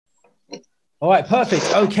All right, perfect.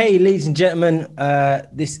 Okay, ladies and gentlemen,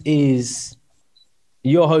 this is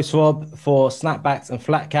your host Rob for Snapbacks and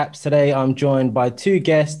Flat Caps. Today, I'm joined by two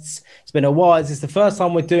guests. It's been a while. This is the first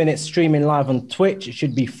time we're doing it streaming live on Twitch. It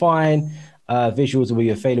should be fine. Visuals will be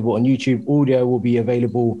available on YouTube. Audio will be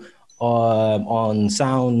available on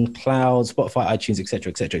SoundCloud, Spotify, iTunes,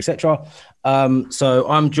 etc., etc., etc. So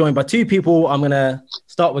I'm joined by two people. I'm gonna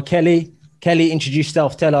start with Kelly. Kelly, introduce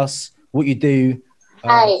yourself. Tell us what you do.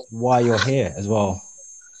 Hi. Why you're here as well.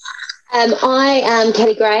 I am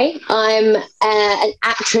Kelly Gray. I'm an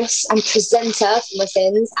actress and presenter for my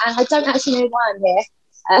sins, and I don't actually know why I'm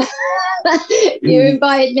here. You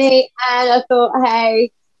invited me, and I thought,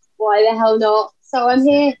 hey, why the hell not? So I'm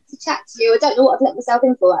here to chat to you. I don't know what I've let myself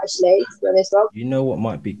in for, actually, to be honest, Rob. You know what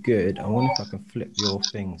might be good? I wonder if I can flip your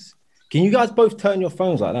things. Can you guys both turn your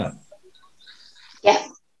phones like that? Yeah.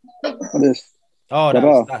 Oh,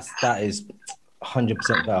 that is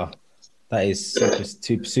 100% better. That is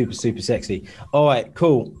super sexy. All right,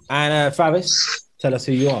 cool. And Faris, tell us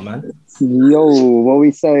who you are, man. Yo, what are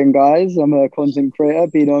we saying, guys? I'm a content creator,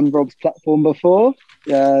 been on Rob's platform before,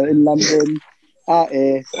 in London, out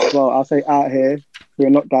here. Well, I'll say out here. We're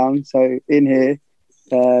in lockdown, so in here,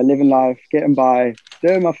 living life, getting by,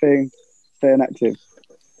 doing my thing, staying active.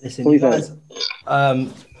 Listen, you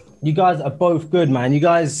guys are both good, man. You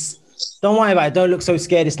guys, don't worry about it. Don't look so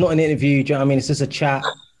scared. It's not an interview. Do you know what I mean? It's just a chat.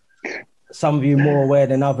 Some of you more aware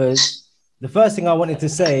than others. The first thing I wanted to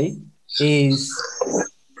say is,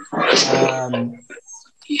 I'm going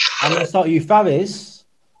to start with you, Faris.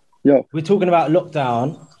 Yeah. We're talking about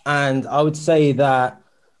lockdown, and I would say that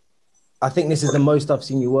I think this is the most I've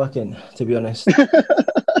seen you working, to be honest.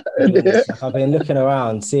 Like, I've been looking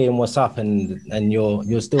around, seeing what's up, and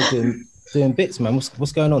you're still doing bits, man.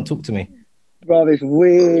 What's going on? Talk to me. Bro, it's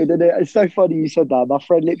weird, isn't it? It's so funny you said that. My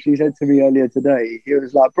friend literally said to me earlier today, he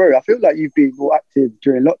was like, bro, I feel like you've been more active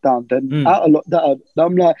during lockdown than out of lockdown. And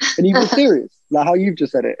I'm like, and he was serious, like how you've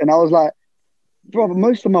just said it. And I was like, bro,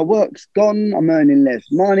 most of my work's gone. I'm earning less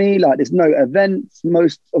money. Like, there's no events.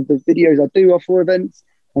 Most of the videos I do are for events.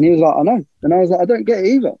 And he was like, I know. And I was like, I don't get it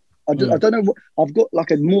either. I don't know. I've got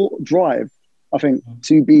like a more drive, I think,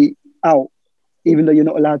 to be out, even though you're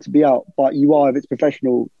not allowed to be out, but you are if it's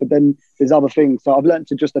professional. But then there's other things. So I've learned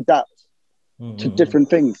to just adapt to different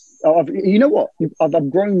things. You know what? I've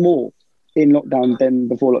grown more in lockdown than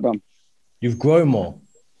before lockdown. You've grown more?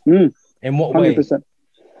 In what way? 100%.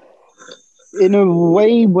 In a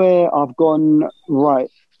way where I've gone, right,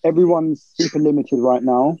 everyone's super limited right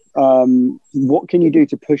now. What can you do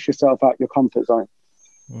to push yourself out your comfort zone?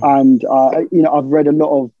 And, I've read a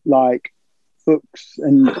lot of like books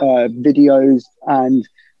and videos, and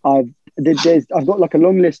I've got like a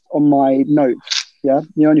long list on my notes. Yeah,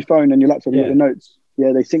 you're on your phone and your laptop, you got your notes.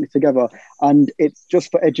 Yeah, they sync together, and it's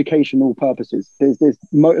just for educational purposes. There's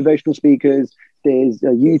motivational speakers, there's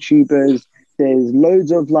YouTubers, there's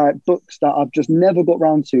loads of like books that I've just never got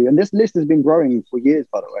round to, and this list has been growing for years,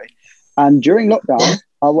 by the way. And during lockdown,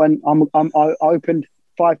 I opened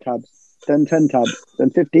 5 tabs, then 10 tabs,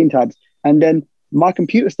 then 15 tabs, and then my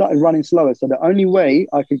computer started running slower. So the only way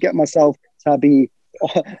I could get myself to be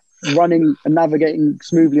running and navigating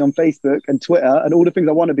smoothly on Facebook and Twitter and all the things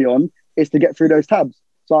I want to be on is to get through those tabs.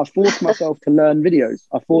 So I forced myself to learn videos.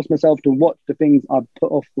 I forced myself to watch the things I've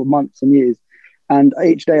put off for months and years. And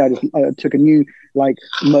each day I took a new like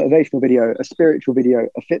motivational video, a spiritual video,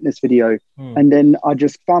 a fitness video. And then I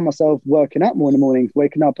just found myself working out more in the mornings,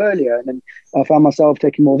 waking up earlier. And then I found myself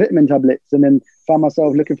taking more vitamin tablets, and then found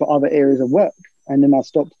myself looking for other areas of work. And then I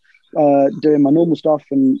stopped doing my normal stuff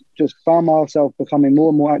and just found myself becoming more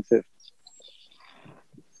and more active.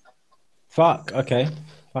 Okay.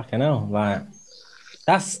 Fucking hell. Like,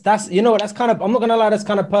 that's you know what, that's kind of, I'm not gonna lie, that's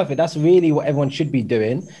kind of perfect. That's really what everyone should be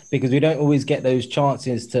doing, because we don't always get those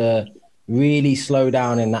chances to really slow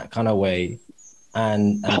down in that kind of way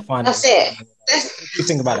and find that's it. What do you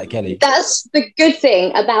think about that, Kelly? That's the good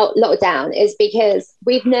thing about lockdown, is because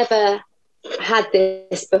we've never had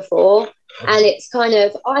this before. And it's kind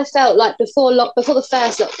of, I felt like before the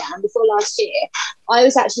first lockdown, before last year, I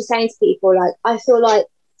was actually saying to people, like, I feel like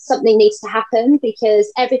something needs to happen, because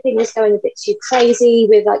everything was going a bit too crazy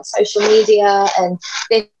with like social media and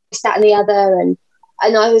this, that and the other. And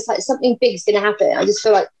I was like, something big's going to happen. I just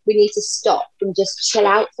feel like we need to stop and just chill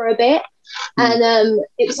out for a bit. And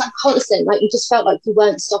it was like constant, like you just felt like you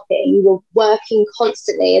weren't stopping. You were working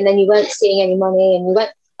constantly, and then you weren't seeing any money, and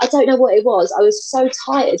I don't know what it was. I was so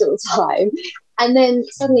tired all the time. And then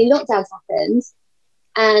suddenly lockdowns happened,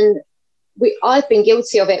 and I've been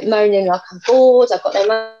guilty of it, moaning like I'm bored, I've got no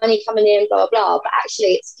money coming in, blah, blah, blah. But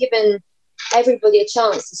actually it's given everybody a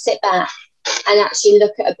chance to sit back and actually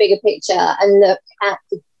look at a bigger picture and look at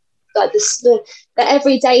the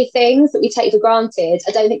everyday things that we take for granted.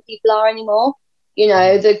 I don't think people are anymore. You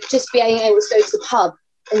know, just being able to go to the pub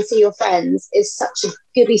and see your friends is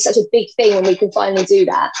could be such a big thing when we can finally do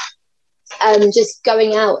that. Just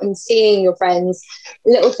going out and seeing your friends,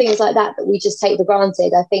 little things like that we just take for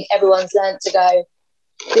granted. I think everyone's learned to go,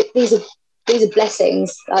 these are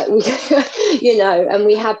blessings, like we, you know, and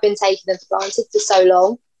we have been taking them for granted for so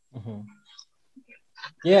long. Mm-hmm.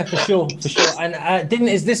 Yeah, for sure. And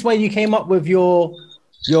is this where you came up with your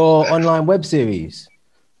online web series?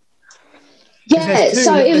 Yeah,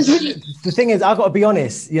 so it was really... The thing is, I got to be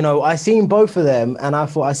honest, you know, I seen both of them and I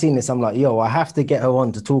thought I seen this. I'm like, yo, I have to get her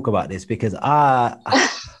on to talk about this because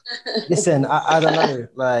listen, I don't know,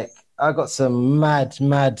 like I got some mad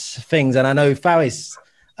things. And I know Faris,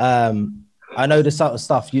 I know the sort of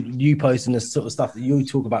stuff you post and the sort of stuff that you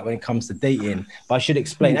talk about when it comes to dating, but I should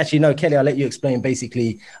explain. Actually, no, Kelly, I'll let you explain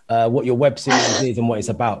basically what your web series is and what it's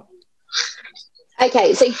about.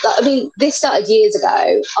 Okay, so I mean, this started years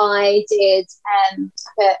ago. I did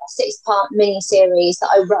a 6-part mini-series that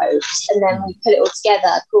I wrote, and then we put it all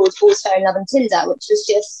together called All's Fair in Love and Tinder, which was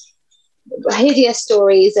just hideous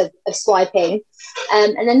stories of swiping.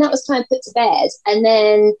 And then that was kind of put to bed. And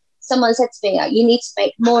then someone said to me, like, you need to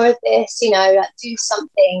make more of this, you know, like, do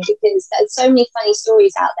something, because there's so many funny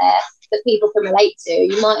stories out there that people can relate to.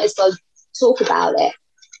 You might as well talk about it.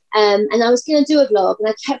 And I was going to do a vlog and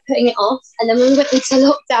I kept putting it off. And then when we went into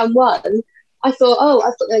lockdown 1, I thought, oh,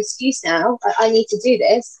 I've got no excuse now. I need to do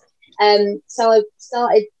this. So I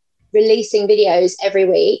started releasing videos every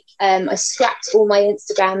week. I scrapped all my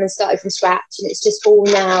Instagram and started from scratch. And it's just all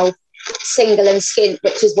now single and skint,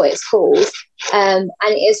 which is what it's called. And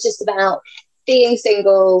it is just about being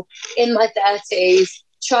single in my 30s,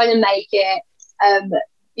 trying to make it,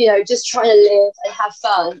 you know, just trying to live and have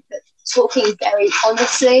fun, but talking very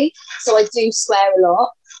honestly. So I do swear a lot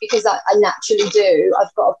because I naturally do.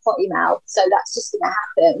 I've got a potty mouth, so that's just going to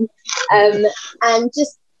happen.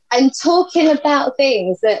 And talking about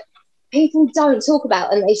things that people don't talk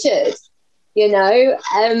about and they should, you know.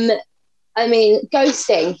 I mean,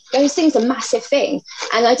 ghosting's a massive thing.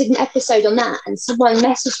 And I did an episode on that, and someone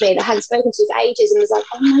messaged me that I hadn't spoken to for ages and was like,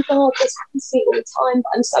 oh my God, this happens to me all the time,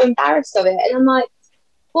 but I'm so embarrassed of it. And I'm like,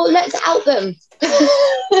 well, let's out them.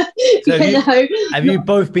 So have you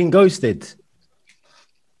both been ghosted?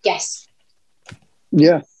 Yes.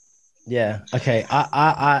 Yeah. Okay.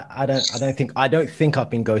 I don't think I've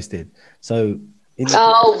been ghosted. So.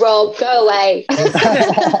 Oh, Rob, go away.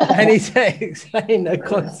 I need to explain the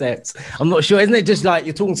concept. I'm not sure. Isn't it just like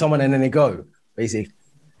you're talking to someone and then they go, basically?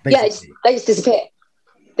 Yeah, they just disappear.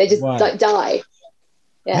 They just like die.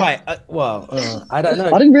 Yeah. Right. I don't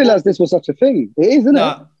know. I didn't realize this was such a thing. It is, isn't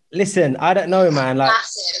it? Listen, I don't know, man. Like,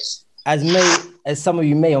 massive. As some of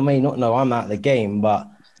you may or may not know, I'm out of the game, but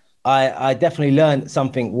I definitely learned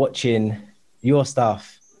something watching your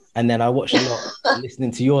stuff, and then I watched a lot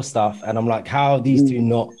listening to your stuff, and I'm like, how are these two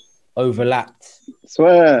not overlapped?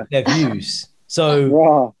 Swear their views. So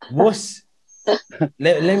wow. What's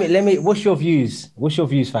your views? What's your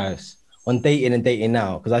views, Faris, on dating and dating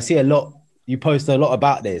now? Because I see a lot. You post a lot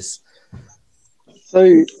about this.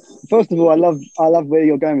 So, first of all, I love where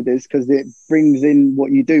you're going with this because it brings in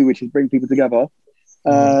what you do, which is bring people together.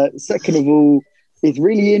 Second of all, it's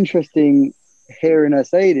really interesting hearing her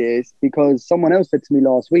say this because someone else said to me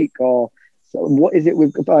last week, so what is it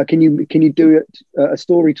with, can you do a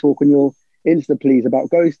story talk on your Insta, please, about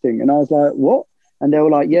ghosting? And I was like, what? And they were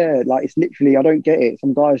like, yeah, like, it's literally, I don't get it.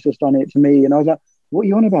 Some guy's just done it to me. And I was like, what are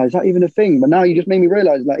you on about? Is that even a thing? But now you just made me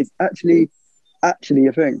realize, like, it's actually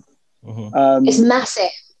a thing. Mm-hmm. It's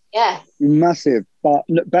massive. Yeah. Massive. But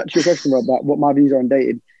look, back to your question about what my views are on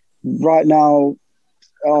dating. Right now,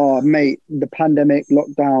 oh, mate, the pandemic,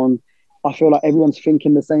 lockdown, I feel like everyone's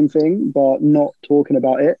thinking the same thing, but not talking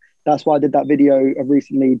about it. That's why I did that video of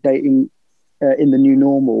recently dating in the new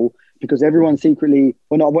normal, because everyone secretly,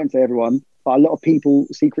 well, no, I won't say everyone, but a lot of people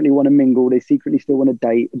secretly want to mingle. They secretly still want to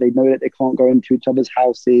date. They know that they can't go into each other's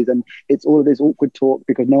houses. And it's all of this awkward talk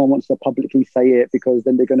because no one wants to publicly say it, because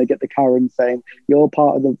then they're going to get the Karen saying, you're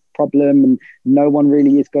part of the problem. And no one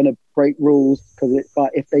really is going to break rules because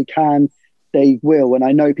if they can, they will. And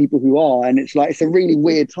I know people who are. And it's like, it's a really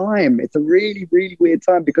weird time. It's a really, really weird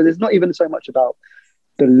time because it's not even so much about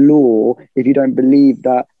the law. If you don't believe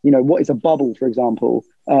that, what is a bubble, for example,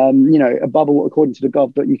 a bubble, according to the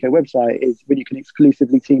gov.uk website, is when you can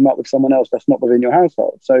exclusively team up with someone else that's not within your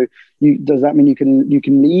household. So does that mean you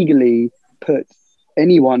can legally put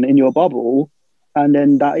anyone in your bubble and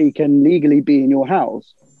then that he can legally be in your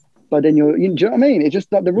house? But then do you know what I mean? It's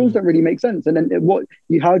just that the rules don't really make sense. And then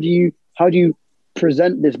how do how do you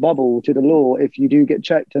present this bubble to the law if you do get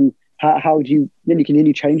checked, and how do you can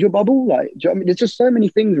you change your bubble? Like, do you know what I mean? There's just so many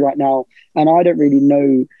things right now, and I don't really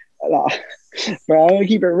know. Like, but I'm gonna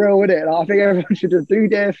keep it real with it. Like, I think everyone should just do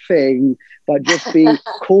their thing, but just be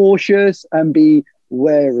cautious and be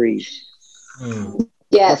wary.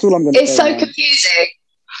 Yeah, that's all I'm gonna say. It's so confusing.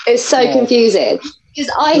 It's so confusing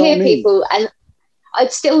because I hear people, and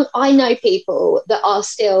I know people that are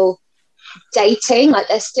still dating, like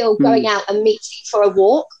they're still going out and meeting for a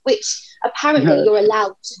walk, which apparently you're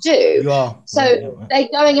allowed to do. You are. So they're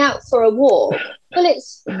going out for a walk, but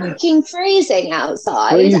it's fucking freezing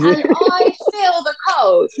outside, and I feel the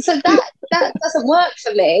cold. So that doesn't work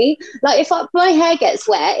for me. Like, if my hair gets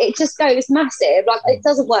wet, it just goes massive. Like, it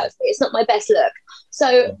doesn't work for me. It's not my best look.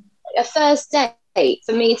 So a first date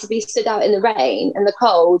for me to be stood out in the rain and the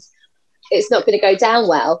cold, it's not going to go down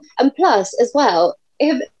well. And plus, as well,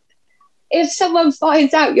 if someone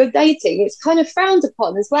finds out you're dating, it's kind of frowned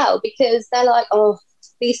upon as well, because they're like, oh,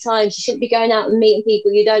 these times you shouldn't be going out and meeting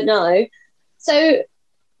people you don't know. So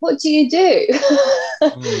what do you do?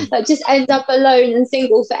 Like, just end up alone and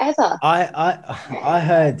single forever? I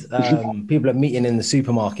heard people are meeting in the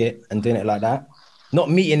supermarket and doing it like that. Not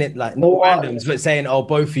meeting it like not randoms, but saying, oh,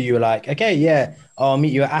 both of you are like, okay, yeah, I'll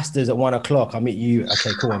meet you at Asda's at 1 o'clock. I'll meet you.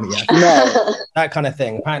 Okay, cool. I'll meet you. No. That kind of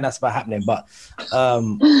thing. Apparently that's about happening. But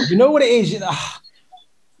you know what it is? You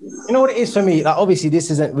know what it is for me? Like, obviously this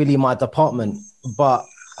isn't really my department, but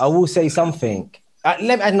I will say something. Let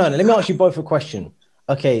me ask you both a question.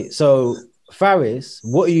 Okay, so Faris,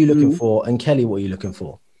 what are you looking for? And Kelly, what are you looking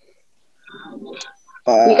for?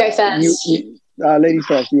 You go first. Ladies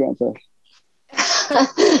first, you answer.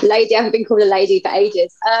 Lady, I haven't been called a lady for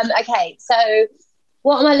ages. Okay, so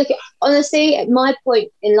what am I looking? Honestly, at my point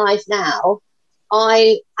in life now,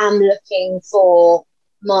 I am looking for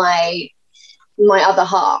my other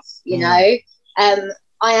half. You know,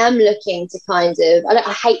 I am looking to kind of.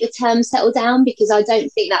 I hate the term settle down, because I don't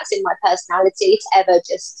think that's in my personality to ever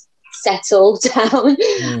just settle down.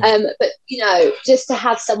 But you know, just to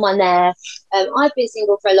have someone there. I've been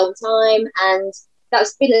single for a long time, and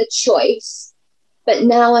that's been a choice. But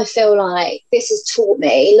now I feel like this has taught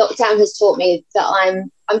me, lockdown has taught me that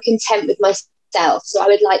I'm content with myself. So I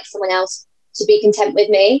would like someone else to be content with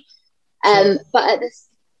me. But at this...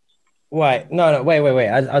 Wait.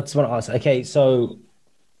 I just want to ask. Okay, so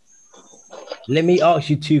let me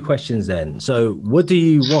ask you two questions then. So what do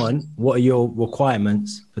you want? What are your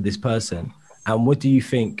requirements for this person? And what do you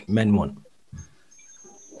think men want?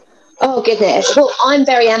 Oh, goodness. Well, I'm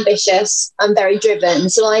very ambitious. I'm very driven.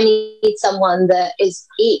 So I need someone that is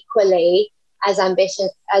equally as ambitious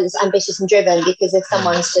and driven, because if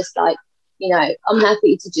someone's just like, you know, I'm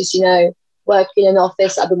happy to just, you know, work in an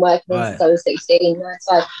office. I've been working since I was 16.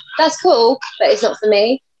 So that's cool, but it's not for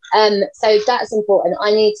me. So that's important. I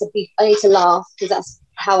need to laugh, because that's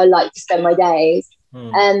how I like to spend my days.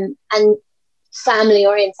 And family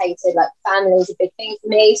orientated, like family is a big thing for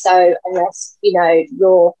me. So unless, you know,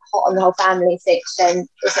 you're hot on the whole family sitch, then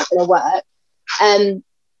it's not going to work.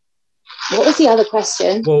 What was the other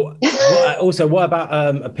question? Well, what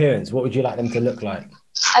about appearance? What would you like them to look like?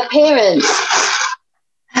 Appearance.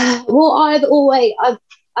 Well,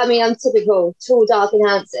 I'm typical, tall, dark and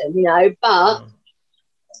handsome, you know, but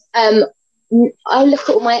I look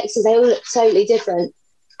at all my exes, they all look totally different,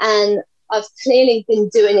 and I've clearly been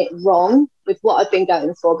doing it wrong with what I've been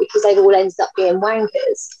going for, because they've all ended up being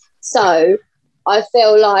wankers. So I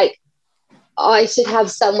feel like I should have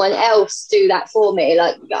someone else do that for me.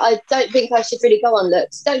 Like, I don't think I should really go on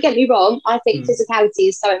looks. Don't get me wrong. I think physicality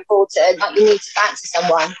is so important. Like, you need to fancy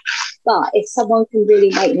someone. But if someone can really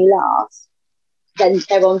make me laugh, then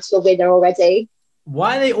they're on to a winner already.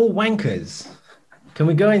 Why are they all wankers? Can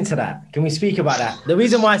we go into that? Can we speak about that? The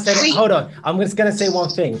reason why I said it, hold on, I'm just going to say one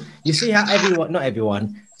thing. You see how not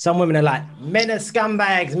everyone, some women are like, men are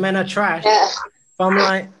scumbags, men are trash. Yeah. But I'm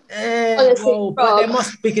like, honestly, whoa, but there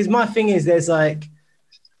must, because my thing is, there's like,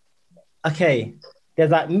 okay,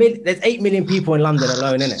 there's 8 million people in London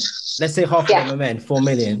alone, innit? Let's say half of them are men, 4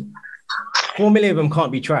 million. 4 million of them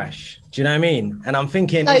can't be trash. Do you know what I mean? And I'm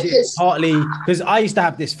thinking, is it partly, because I used to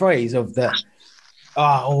have this phrase of the,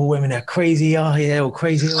 all women are crazy. Oh, yeah, they're all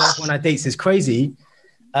crazy. Everyone I date is crazy.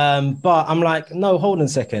 But I'm like, no, hold on a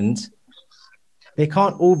second. They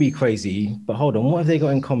can't all be crazy, but hold on, what have they got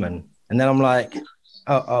in common? And then I'm like, you.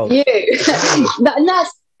 And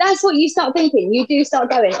that's what you start thinking. You do start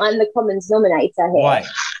going, I'm the common denominator here. Right.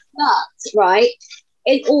 But, right,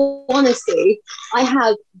 in all honesty, I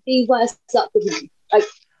have the worst luck with men. Like,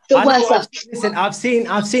 the worst luck. Listen, I've seen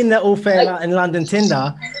that all fair in London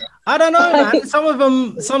Tinder. I don't know, man. Some of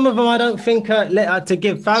them, I don't think to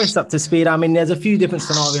give Faris up to speed. I mean, there's a few different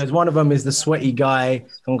scenarios. One of them is the sweaty guy.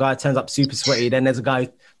 Some guy turns up super sweaty. Then there's a guy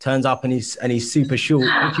who turns up and he's super short,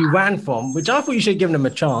 which you ran from. Which I thought you should have given him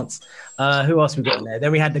a chance. Who else we got in there?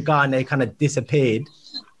 Then we had the guy and they kind of disappeared.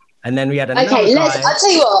 And then we had another guy. I'll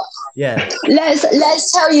tell you what. Yeah.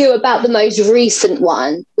 Let's tell you about the most recent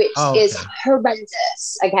one, which is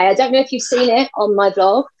horrendous. Okay, I don't know if you've seen it on my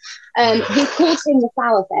vlog. We called him the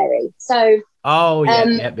Flower Fairy. So. Oh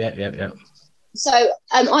yeah, yep. So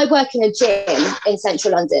I work in a gym in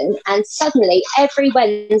central London, and suddenly every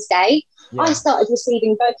Wednesday I started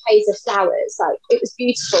receiving bouquets of flowers. Like, it was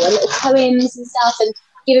beautiful, and little poems and stuff, and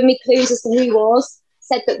giving me clues as to who he was.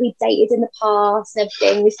 Said that we dated in the past and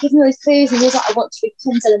everything. He was giving me all these clues, and he was like, I want to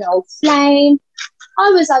rekindle an old flame. I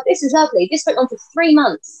was like, this is lovely. This went on for 3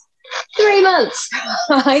 months. 3 months,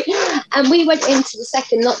 right? And we went into the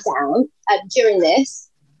second lockdown during this.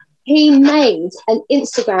 He made an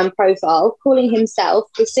Instagram profile calling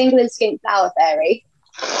himself the Single and Skint Flower Fairy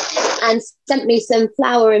and sent me some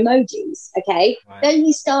flower emojis, okay? Right. Then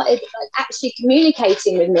he started actually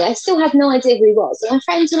communicating with me. I still had no idea who he was. And my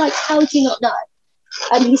friends were like, how do you not know?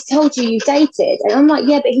 He's told you dated. And I'm like,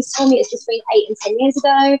 yeah, but he's told me it's between 8 and 10 years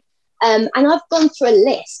ago. And I've gone through a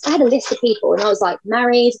list. I had a list of people, and I was like,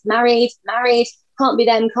 married, can't be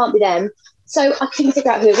them. So I couldn't figure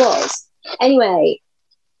out who it was. Anyway,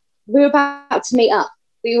 we were about to meet up.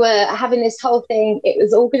 We were having this whole thing. It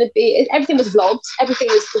was all going to be, everything was vlogged, everything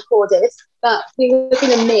was recorded, but we were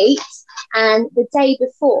going to meet. And the day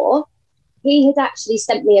before, he had actually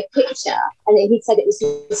sent me a picture, and he said it was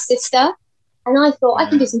his sister. And I thought, I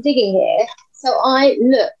can do some digging here. So I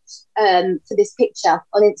looked for this picture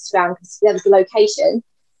on Instagram because there was the location,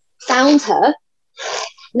 found her,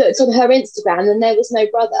 looked on her Instagram, and there was no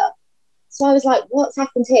brother. So I was like, what's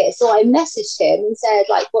happened here? So I messaged him and said,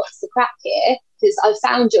 like, what's the crap here? Because I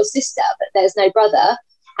found your sister, but there's no brother.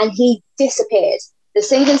 And he disappeared. The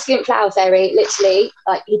Single and Skint Flower Fairy, literally,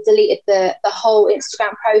 like, he deleted the whole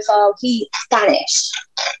Instagram profile. He vanished.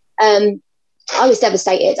 I was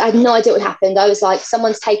devastated. I had no idea what happened. I was like,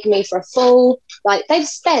 someone's taken me for a fool. Like, they've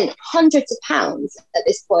spent hundreds of pounds at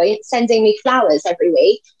this point sending me flowers every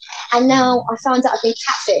week. And now I found out I've been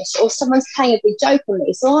catfished, or someone's playing a big joke on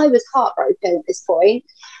me. So I was heartbroken at this point.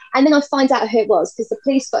 And then I find out who it was because the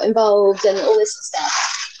police got involved and all this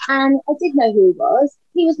stuff. And I did know who he was.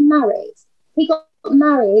 He was married. He got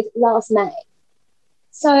married last May.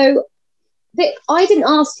 So I didn't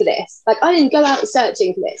ask for this. Like, I didn't go out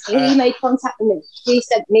searching for this. He made contact with me. He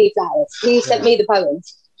sent me flowers. He sent me the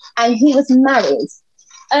poems. And he was married.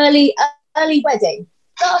 Early wedding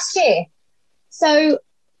last year. So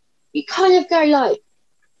you kind of go like,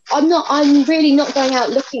 I'm really not going out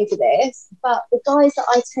looking for this, but the guys that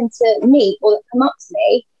I tend to meet or that come up to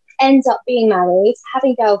me end up being married,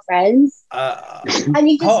 having girlfriends.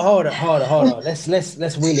 And you just hold on. Let's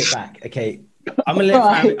wheel it back. Okay. I'm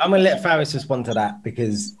gonna let Faris respond to that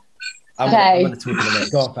because I'm gonna talk in a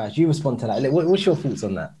minute. Go on, Faris. You respond to that. What's your thoughts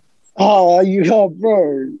on that? Oh, you are,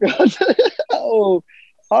 bro. Oh,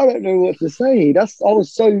 I don't know what to say. I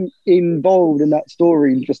was so involved in that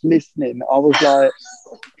story, just listening. I was like,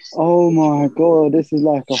 oh my God, this is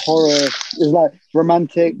like a horror. It's like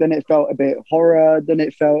romantic, then it felt a bit horror, then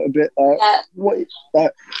it felt a bit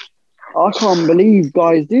like, I can't believe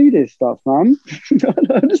guys do this stuff, man.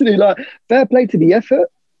 Honestly, like, fair play to the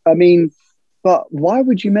effort. I mean, but why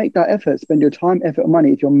would you make that effort, spend your time, effort, and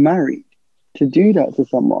money if you're married to do that to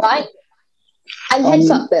someone? Right. And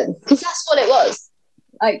headfuck them, because that's what it was.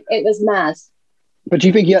 Like, it was mad. But do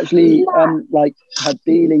you think he actually like had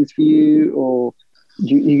feelings for you, or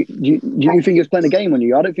do you think he was playing a game on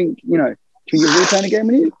you? I don't think, do you think he was really playing a game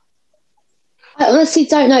on you? I honestly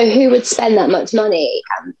don't know who would spend that much money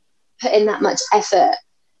and put in that much effort.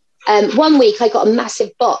 1 week I got a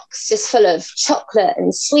massive box just full of chocolate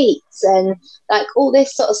and sweets and like all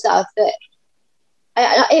this sort of stuff that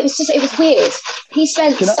it was weird. He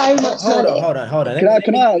spent so much money. Hold on.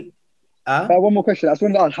 Can I one more question? I just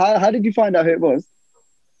wanted to ask, how did you find out who it was?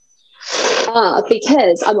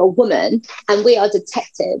 Because I'm a woman and we are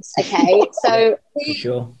detectives, okay? So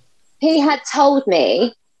he had told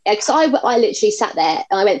me, because I literally sat there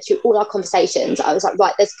and I went through all our conversations. I was like,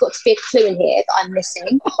 right, there's got to be a clue in here that I'm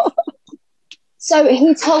missing. So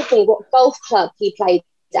he told me what golf club he played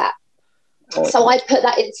at. So I put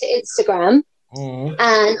that into Instagram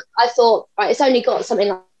and I thought, right, it's only got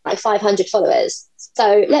something like 500 followers.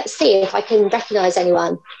 So let's see if I can recognise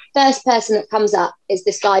anyone. First person that comes up is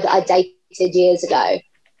this guy that I dated years ago.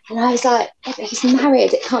 And I was like, he's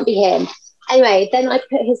married, it can't be him. Anyway, then I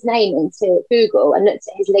put his name into Google and looked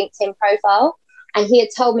at his LinkedIn profile. and he had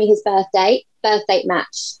told me his birth date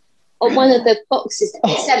match. On one of the boxes that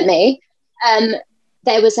he sent me,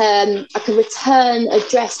 there was like a return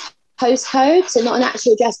address postcode, so not an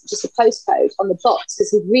actual address, but just a postcode on the box, because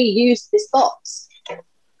he reused this box.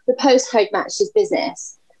 The postcode matched his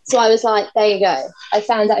business. So I was like, there you go. I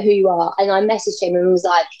found out who you are. And I messaged him and was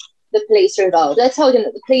like, the police are involved. I told him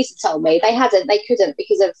that the police had told me. They couldn't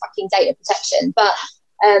because of fucking data protection. But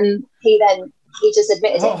he just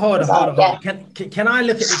admitted it. Hold on. Yeah. Can I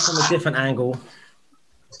look at this from a different angle?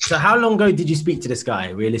 So how long ago did you speak to this guy,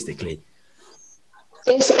 realistically?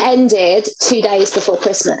 This ended 2 days before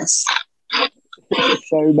Christmas.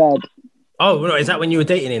 So bad. Oh, no, is that when you were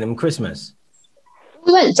dating him, Christmas?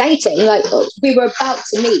 We weren't dating, like we were about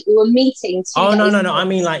to meet. We were meeting. Oh, no. I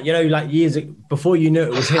mean, like, you know, like years before you knew it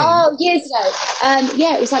was him. Oh, years ago.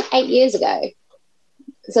 Yeah, it was like 8 years ago.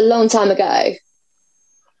 It's a long time ago.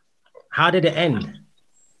 How did it end?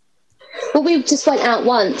 Well, we just went out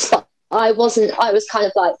once, but I was kind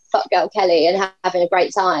of like fuck girl Kelly and having a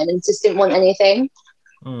great time and just didn't want anything.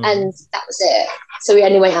 And that was it. So we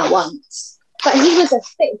only went out once. But he was a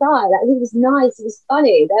fit guy. Like, he was nice. He was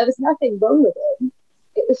funny. There was nothing wrong with him.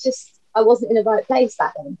 It was just I wasn't in the right place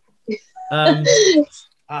back then.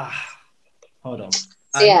 Hold on.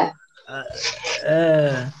 So, yeah. I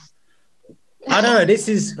don't know. This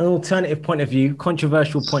is an alternative point of view,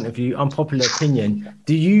 controversial point of view, unpopular opinion.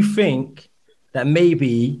 Do you think that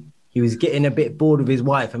maybe he was getting a bit bored with his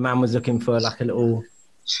wife and man was looking for like a little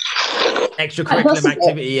extracurricular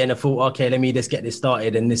activity and I thought, okay, let me just get this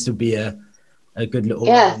started and this would be a good little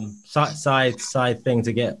side thing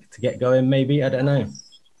to get going, maybe? I don't know.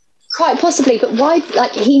 Quite possibly, but why?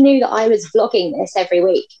 Like, he knew that I was vlogging this every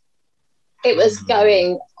week. It was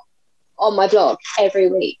going on my vlog every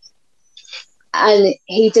week. And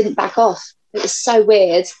he didn't back off. It was so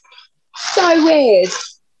weird. So weird.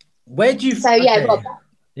 Where do you... So, yeah, Rob,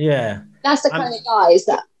 yeah. That's the kind of guys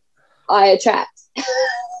that I attract.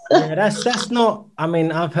 Yeah, that's not... I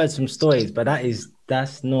mean, I've heard some stories, but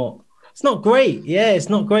that's not... It's not great. Yeah, it's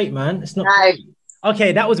not great, man. It's not great.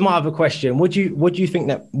 Okay, that was my other question. What do you think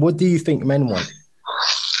men want?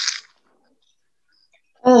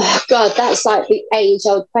 Oh God, that's like the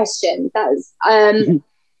age-old question. That's I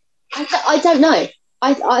don't know.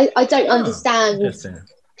 I don't understand.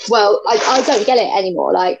 Well, I don't get it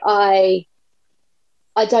anymore. Like I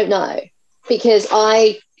don't know, because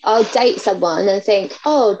I'll date someone and think,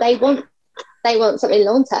 oh, they want something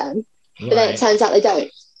long term, but then it turns out they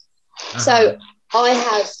don't. So I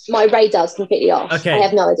have my radar's completely off. Okay. I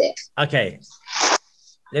have no idea. Okay.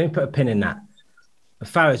 Let me put a pin in that.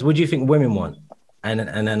 Faris, what do you think women want? And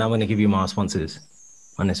then I'm going to give you my responses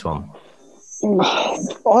on this one.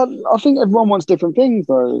 I think everyone wants different things,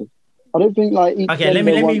 though. I don't think like... Okay, let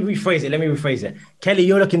me rephrase it. Kelly,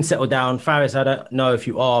 you're looking to settle down. Faris, I don't know if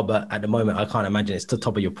you are, but at the moment, I can't imagine it's the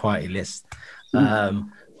top of your priority list.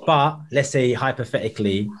 But let's say,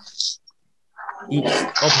 hypothetically, each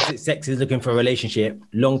opposite sex is looking for a relationship,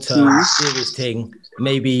 long-term, serious thing,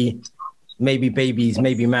 maybe babies,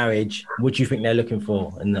 maybe marriage. What do you think they're looking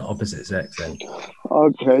for in the opposite sex then?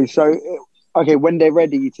 Okay, so when they're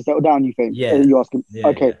ready to settle down, you think? Yeah. You asking? Yeah,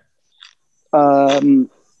 okay. Yeah.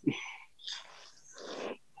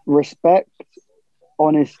 Respect,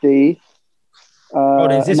 honesty.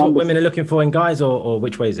 Is this what women are looking for in guys, or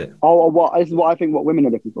which way is it? This is what I think what women are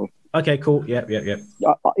looking for. Okay, cool. Yeah.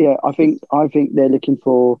 Yeah, I think they're looking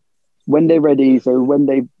for when they're ready. So when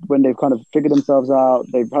they've kind of figured themselves out,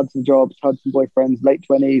 they've had some jobs, had some boyfriends, late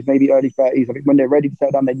 20s, maybe early 30s. I think when they're ready to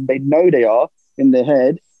settle down, they know they are in their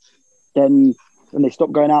head. Then when they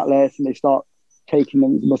stop going out less and they start taking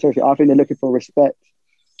them more seriously, I think they're looking for respect,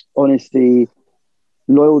 honesty,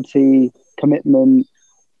 loyalty, commitment,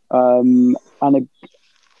 honestly,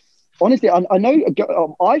 I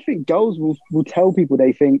know. I think girls will tell people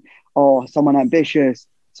they think, oh, someone ambitious,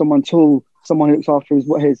 someone tall, someone who looks after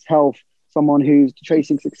his health, someone who's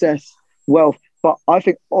chasing success, wealth. But I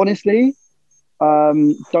think honestly,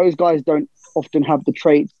 those guys don't often have the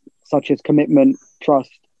traits such as commitment,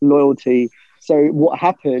 trust, loyalty. So what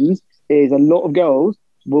happens is a lot of girls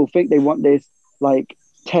will think they want this like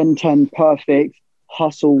 10-10 perfect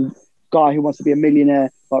hustle guy who wants to be a millionaire,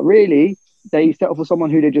 but really they settle for someone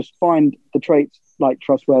who they just find the traits like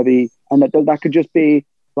trustworthy, and that could just be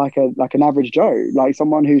like an average Joe, like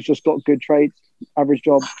someone who's just got good traits, average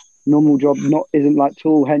job, normal job, isn't like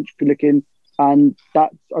tall, hench, good looking, and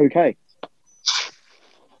that's okay.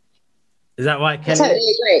 Is that right, Kelly? I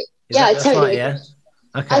totally agree. I totally agree. Yeah.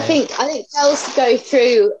 Okay. I think girls go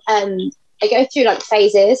through like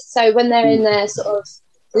phases. So when they're in their sort of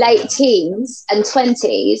late teens and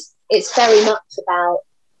 20s, it's very much about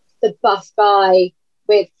the buff guy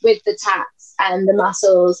with the tats and the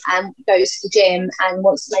muscles and goes to the gym and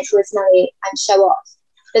wants to make all his money and show off.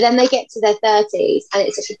 But then they get to their 30s and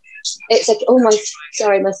it's like almost,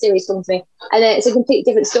 sorry, my Siri's talking to me. And then it's a completely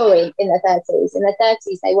different story in their 30s. In their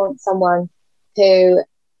 30s, they want someone who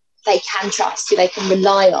they can trust, who they can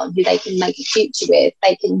rely on, who they can make a future with,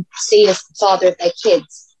 they can see as the father of their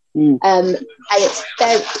kids. And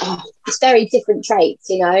it's very different traits,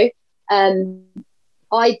 you know.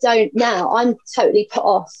 I don't now. I'm totally put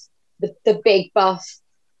off the big buff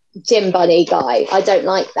gym bunny guy. I don't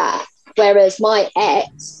like that. Whereas my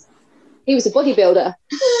ex, he was a bodybuilder.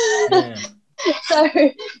 Yeah. So,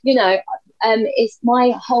 you know, it's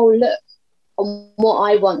my whole look on what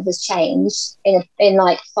I want has changed in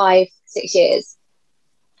like 5-6 years.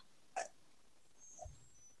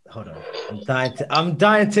 Hold on. I'm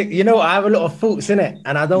dying to, you know, I have a lot of thoughts in it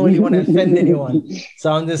and I don't really want to offend anyone.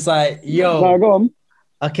 So I'm just like, yo. No, go on.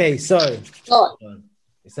 Okay, so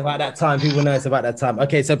it's about that time. People know it's about that time.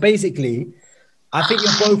 Okay, so basically, I think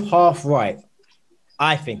you're both half right.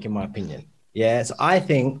 I think, in my opinion. Yeah, so I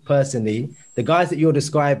think personally, the guys that you're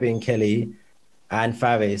describing, Kelly and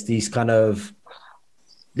Faris, these kind of,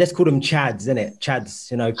 let's call them chads, innit?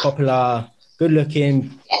 Chads, you know, popular, good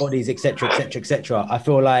looking bodies, etc., etc., etc. I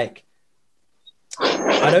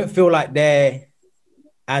don't feel like they're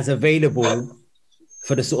as available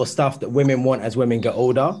for the sort of stuff that women want as women get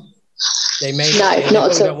older. They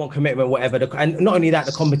don't want commitment, whatever. And not only that,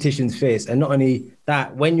 the competition's fierce. And not only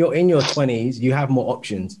that, when you're in your 20s, you have more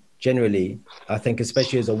options, generally, I think,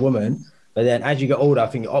 especially as a woman. But then as you get older, I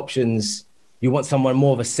think your options, you want someone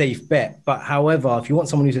more of a safe bet. But however, if you want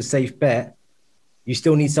someone who's a safe bet, you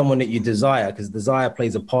still need someone that you desire, because desire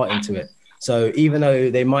plays a part into it. So even though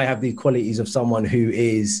they might have the qualities of someone who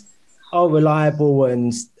is reliable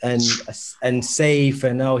and safe,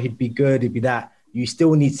 and he'd be good, he'd be that, you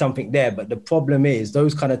still need something there. But the problem is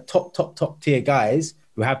those kind of top tier guys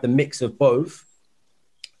who have the mix of both,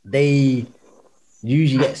 they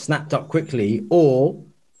usually get snapped up quickly, or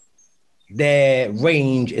their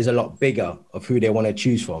range is a lot bigger of who they want to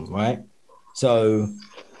choose from, right? So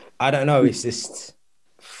I don't know, it's just,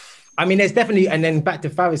 I mean, there's definitely, and then back to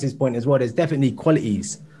Faris's point as well, there's definitely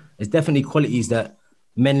qualities that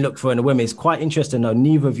men look for in a woman. It's quite interesting though,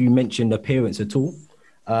 neither of you mentioned appearance at all.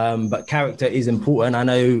 But character is important. I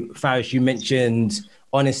know, Faris, you mentioned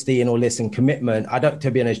honesty and all this and commitment.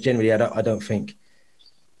 To be honest, generally, I don't think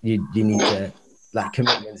you need to, like,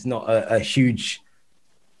 commitment's not a huge,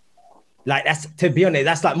 like, that's, to be honest,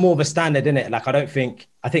 that's like more of a standard, isn't it? Like, I think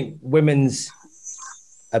women's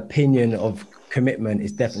opinion of commitment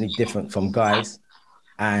is definitely different from guys.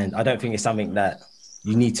 And I don't think it's something that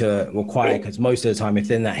you need to require, because most of the time, if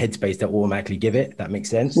they're in that headspace, they'll automatically give it. That makes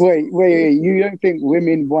sense. Wait. You don't think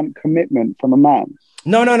women want commitment from a man?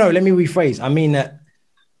 No. Let me rephrase. I mean that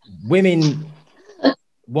women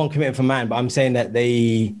want commitment from a man, but I'm saying that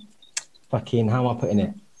they fucking, how am I putting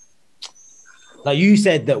it? Like you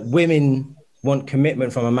said that women want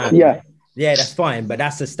commitment from a man. Yeah. Right? Yeah, that's fine. But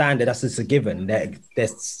that's a standard. That's just a given. They're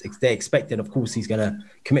expecting, of course, he's going to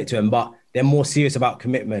commit to him, but they're more serious about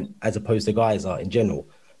commitment as opposed to guys are in general.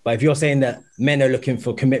 But if you're saying that men are looking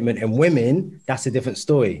for commitment in women, that's a different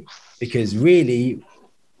story. Because really,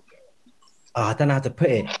 I don't know how to put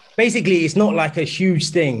it. Basically, it's not like a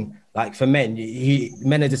huge thing. Like for men,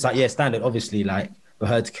 men are just like, yeah, standard, obviously, like for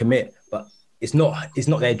her to commit, but it's not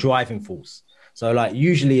their driving force. So like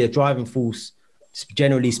usually a driving force,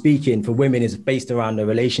 generally speaking, for women is based around the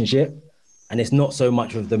relationship, and it's not so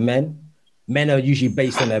much of the men. Men are usually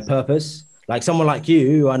based on their purpose. Like someone like you,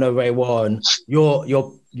 who I know very well, and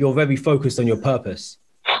you're very focused on your purpose.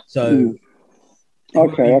 So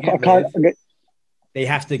they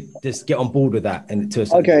have to just get on board with that. And to a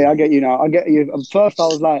certain extent. I get you now. I get you. At first, I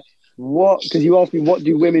was like, what? Because you asked me, what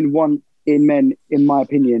do women want in men, in my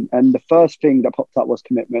opinion? And the first thing that popped up was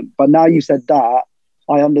commitment. But now you said that,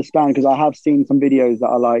 I understand, because I have seen some videos that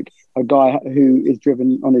are like a guy who is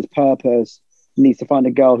driven on his purpose needs to find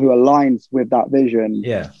a girl who aligns with that vision.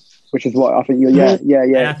 Yeah. Which is what I think you're, yeah.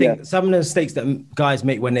 And I think some of the mistakes that guys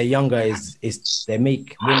make when they're younger is they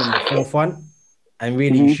make women the forefront, and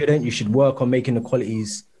really you shouldn't. You should work on making the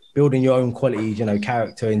qualities, building your own qualities, you know,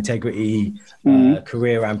 character, integrity,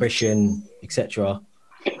 career ambition, etc.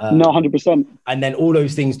 No, 100%. And then all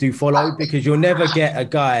those things do follow, because you'll never get a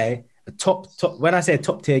guy, a top. When I say a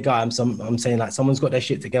top tier guy, I'm saying like someone's got their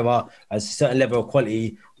shit together, has a certain level of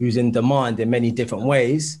quality, who's in demand in many different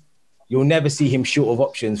ways. You'll never see him short of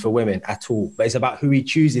options for women at all. But it's about who he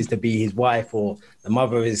chooses to be his wife or the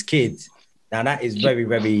mother of his kids. Now that is very,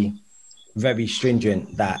 very, very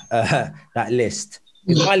stringent, that list.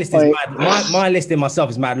 'Cause my list is mad. My list in myself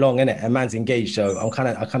is mad long, innit? And man's engaged, so I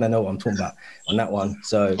kind of know what I'm talking about on that one.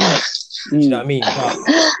 So, do you know what I mean? But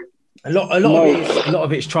a lot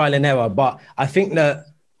of it's trial and error. But I think that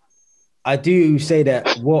I do say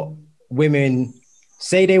that what women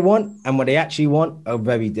say they want and what they actually want are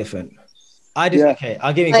very different. I'll give you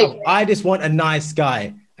an example. I just want a nice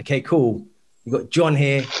guy. Okay, cool. You got John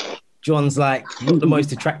here. John's like not the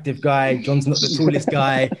most attractive guy. John's not the tallest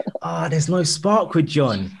guy. There's no spark with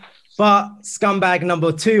John. But scumbag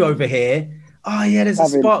number 2 over here. There's a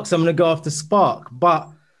spark, so I'm gonna go after spark. But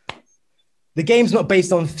the game's not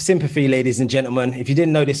based on sympathy, ladies and gentlemen. If you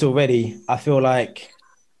didn't know this already, I feel like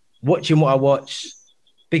watching what I watch,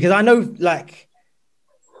 because I know, like,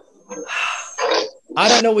 I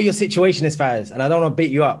don't know what your situation is, Faris, and I don't want to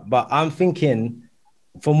beat you up, but I'm thinking,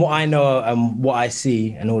 from what I know and what I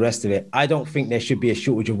see and all the rest of it, I don't think there should be a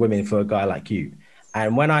shortage of women for a guy like you.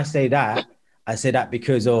 And when I say that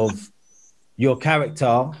because of your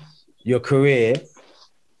character, your career.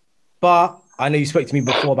 But I know you spoke to me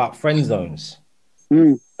before about friend zones.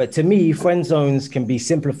 But to me, friend zones can be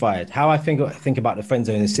simplified. How I think about the friend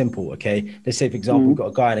zone is simple, okay? Let's say, for example, we've got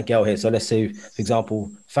a guy and a girl here. So let's say, for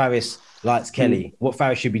example, Faris likes Kelly. What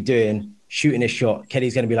Faris should be doing, shooting a shot.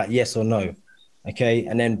 Kelly's going to be like, yes or no. Okay.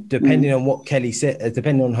 And then depending on what Kelly said,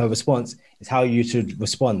 depending on her response, is how you should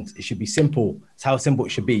respond. It should be simple. It's how simple it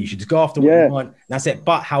should be. You should just go after what you want. And that's it.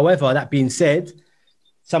 But however, that being said,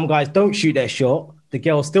 some guys don't shoot their shot. The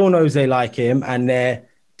girl still knows they like him and they're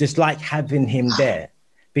just like having him there.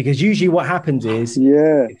 Because usually what happens is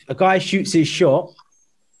if a guy shoots his shot,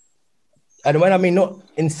 and when I mean not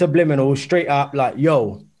in subliminal, straight up like,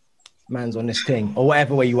 yo, man's on this thing, or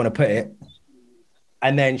whatever way you want to put it.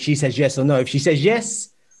 And then she says yes or no. If she says yes,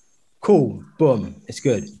 cool, boom, it's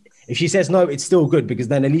good. If she says no, it's still good, because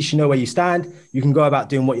then at least you know where you stand. You can go about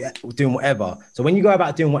doing whatever. So when you go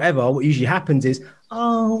about doing whatever, what usually happens is,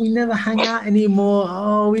 we never hang out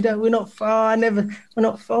anymore. We're not friends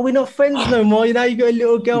no more. You know, you got a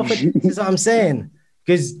little girlfriend. This is what I'm saying.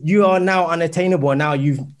 Because you are now unattainable. Now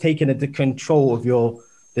you've taken the control of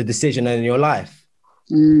the decision in your life.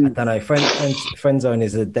 I don't know. Friend zone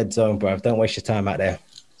is a dead zone, bro. Don't waste your time out there.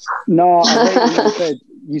 No, I hate what you said.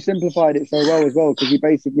 You simplified it so well as well, because you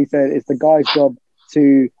basically said it's the guy's job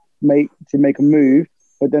to make a move,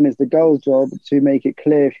 but then it's the girl's job to make it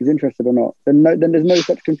clear if she's interested or not. Then there's no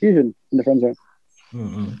such confusion in the friend zone.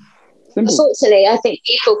 Mm-hmm. Unfortunately, I think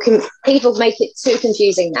people make it too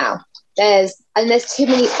confusing now. There's too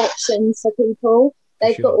many options for people.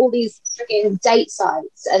 They've got all these frigging date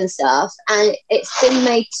sites and stuff, and it's been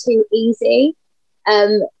made too easy.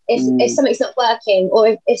 If something's not working,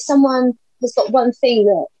 or if someone has got one thing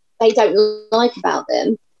that they don't like about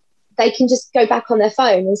them, they can just go back on their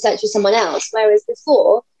phone and search for someone else. Whereas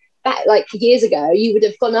before, back like years ago, you would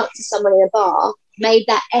have gone up to someone in a bar, made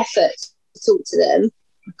that effort to talk to them,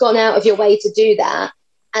 gone out of your way to do that.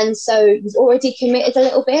 And so you've already committed a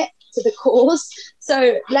little bit to the cause.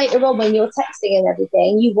 So later on, when you're texting and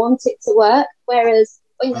everything, you want it to work. Whereas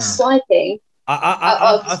when you're swiping,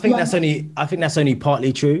 I think that's only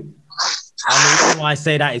partly true. And the reason why I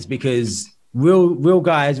say that is because real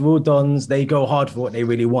guys, real dons, they go hard for what they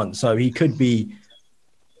really want. So he could be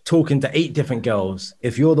talking to 8 different girls.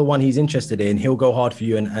 If you're the one he's interested in, he'll go hard for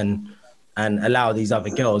you and allow these other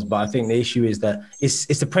girls. But I think the issue is that it's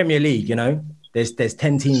the Premier League, you know? There's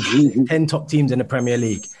 10 teams, 10 top teams in the Premier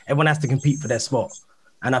League. Everyone has to compete for their spot.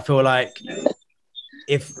 And I feel like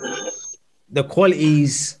if the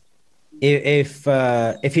qualities, if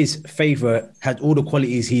his favorite had all the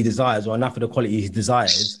qualities he desires, or enough of the qualities he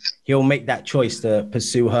desires, he'll make that choice to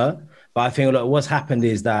pursue her. But I think like what's happened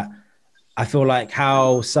is that I feel like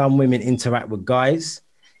how some women interact with guys,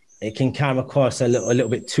 it can come across a little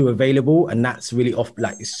bit too available, and that's really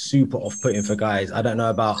it's super off-putting for guys. I don't know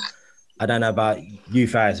about you,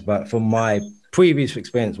 Faris, but from my previous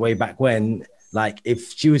experience way back when, like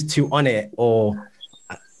if she was too on it, or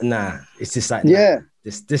it's just like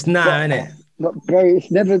just innit? Bro,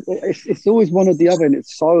 it's always one or the other, and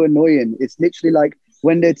it's so annoying. It's literally like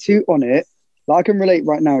when they're too on it. Like I can relate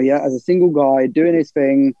right now, as a single guy doing his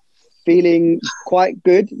thing, feeling quite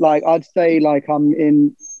good. Like I'd say, like I'm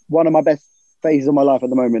in one of my best phases of my life at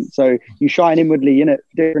the moment. So you shine inwardly,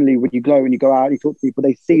 differently when you glow, when you go out, you talk to people,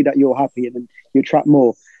 they see that you're happy, and then you attract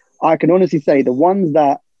more. I can honestly say the ones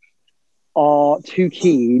that are too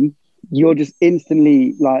keen, you're just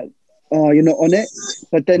instantly like, oh, you're not on it.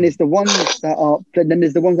 But then there's the ones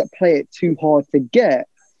that play it too hard to get.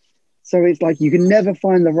 So it's like you can never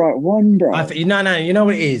find the right one, bro. You know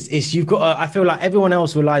what it is? It's you've got. I feel like everyone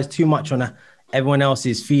else relies too much on everyone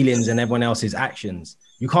else's feelings and everyone else's actions.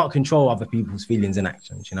 you can't control other people's feelings and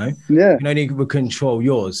actions, you know? Yeah. You can only control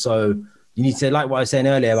yours. So you need to, like what I was saying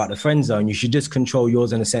earlier about the friend zone, you should just control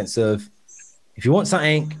yours in the sense of, if you want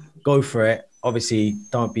something, go for it. Obviously,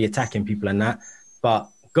 don't be attacking people and that, but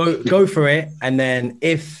go for it. And then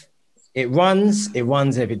if it runs, it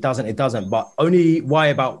runs. If it doesn't, it doesn't. But only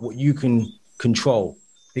worry about what you can control.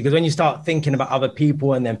 Because when you start thinking about other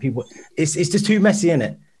people and then people, it's just too messy,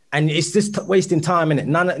 innit? And it's just wasting time,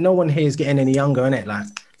 innit? No one here is getting any younger, innit? Like,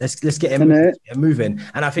 let's get it moving.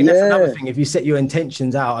 And I think that's another thing. If you set your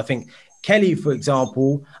intentions out, I think Kelly, for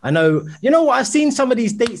example, I know, you know what? I've seen some of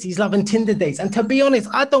these dates, these love and Tinder dates. And to be honest,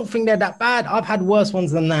 I don't think they're that bad. I've had worse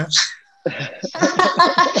ones than that.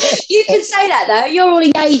 You can say that though. You're all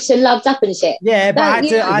engaged and loved up and shit. Yeah, but I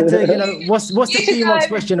had to, you know, what's the female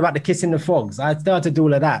expression about the kissing the frogs? I had to do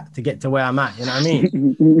all of that to get to where I'm at. You know what I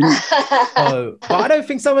mean? But I don't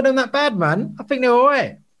think some of them that bad, man. I think they're all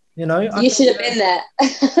right. You know, you should have been there.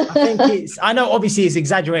 I think I know obviously it's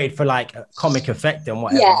exaggerated for like a comic effect and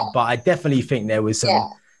whatever, but I definitely think there was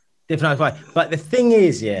some different. But the thing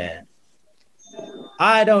is,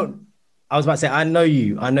 I was about to say, I know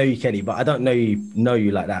you, Kelly, but I don't know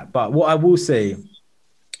you like that. But what I will say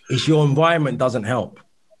is your environment doesn't help.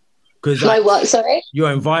 What? Sorry?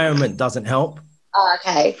 Your environment doesn't help. Oh,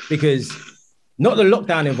 okay. Because not the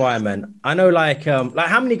lockdown environment. I know, like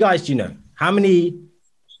how many guys do you know? How many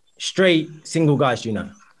straight single guys do you know?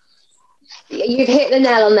 You've hit the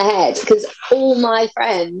nail on the head because all my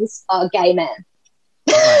friends are gay men.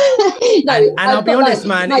 Right. and I'll be honest,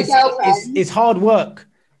 man, it's hard work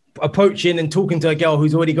approaching and talking to a girl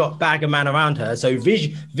who's already got bag of man around her. So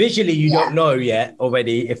visually, you don't know yet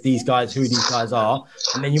already who these guys are.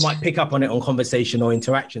 And then you might pick up on it on conversation or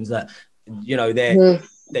interactions that, you know,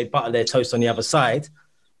 they butter their toast on the other side.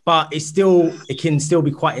 But it can still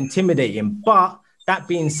be quite intimidating. But that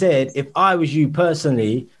being said, if I was you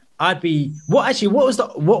personally, I'd be,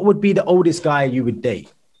 what would be the oldest guy you would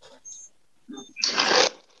date?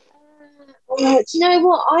 Do you know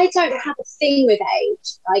what? I don't have a thing with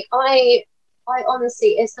age. Like I honestly,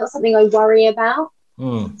 it's not something I worry about.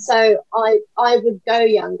 So I would go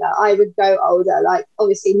younger. I would go older. Like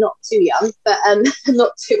obviously not too young, but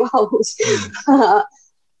not too old. But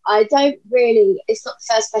I don't really. It's not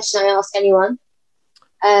the first question I ask anyone.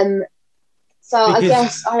 So I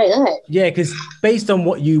guess I don't know. Yeah, because based on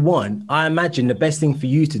what you want, I imagine the best thing for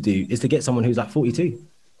you to do is to get someone who's like 42.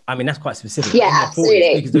 I mean, that's quite specific. Yeah,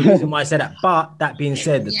 absolutely. Because the reason why I said that, but that being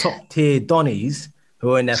said, the top tier Donnies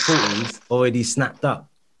who are in their 40s already snapped up.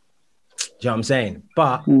 Do you know what I'm saying?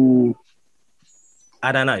 But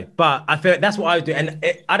I don't know. But I feel like that's what I would do. And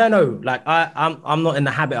I don't know. Like I'm not in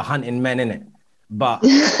the habit of hunting men, innit? But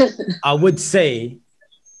I would say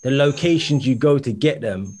the locations you go to get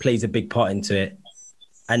them plays a big part into it.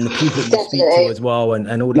 And the people you speak to as well,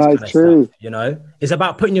 and all this kind of stuff, you know? It's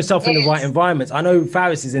about putting yourself in the right environments. I know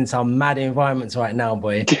Faris is in some mad environments right now,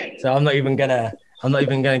 boy. So I'm not even gonna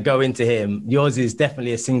go into him. Yours is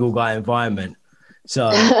definitely a single guy environment. So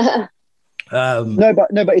no, but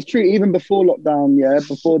it's true. Even before lockdown,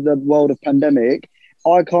 before the world of pandemic,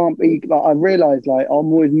 I can't be like, I realized like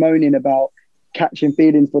I'm always moaning about catching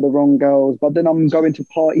feelings for the wrong girls, but then I'm going to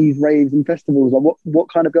parties, raves, and festivals. Like, what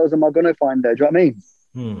kind of girls am I gonna find there? Do you know what I mean?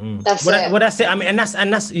 That's it. That's it. I mean, and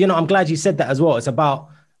that's you know, I'm glad you said that as well. It's about,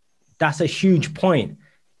 that's a huge point.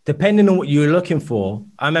 Depending on what you're looking for,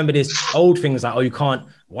 I remember this old things like, oh, you can't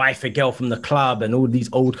wife a girl from the club and all these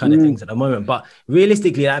old kind of things at the moment. But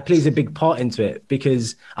realistically, that plays a big part into it,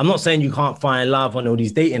 because I'm not saying you can't find love on all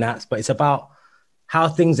these dating apps, but it's about how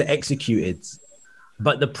things are executed.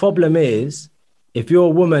 But the problem is, if you're a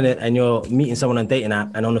woman and you're meeting someone on a dating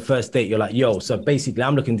app, and on the first date, you're like, yo, so basically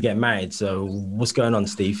I'm looking to get married. So what's going on,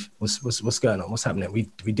 Steve? What's going on? What's happening?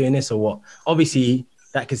 We doing this or what? Obviously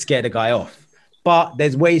that could scare the guy off, but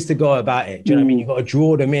there's ways to go about it. Do you know what I mean? You got to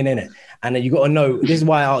draw them in it. And then you got to know, this is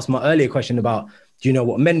why I asked my earlier question about, do you know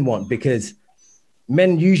what men want? Because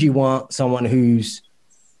men usually want someone who's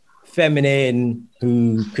feminine,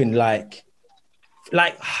 who can like,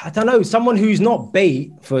 I don't know, someone who's not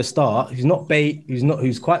bait for a start,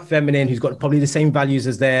 who's quite feminine, who's got probably the same values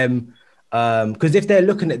as them. Because if they're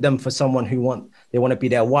looking at them for someone they want to be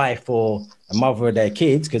their wife or a mother of their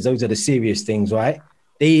kids, because those are the serious things, right?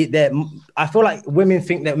 I feel like women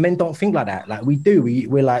think that men don't think like that. Like we do.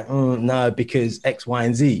 We're like, no, because X, Y,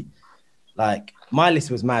 and Z. Like my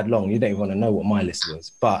list was mad long. You don't even want to know what my list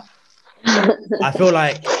was. But I feel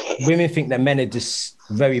like women think that men are just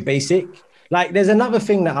very basic. Like there's another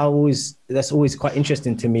thing that's always quite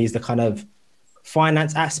interesting to me is the kind of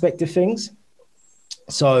finance aspect of things.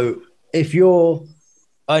 So if you're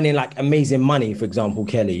earning like amazing money, for example,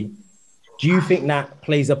 Kelly, Do you think that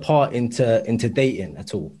plays a part into dating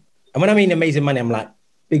at all? And when I mean amazing money, I'm like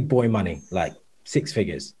big boy money, like 6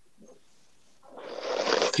 figures.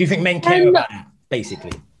 Do you think men care about that,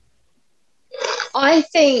 basically? I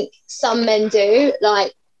think some men do.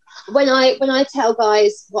 Like when I tell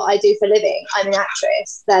guys what I do for a living, I'm an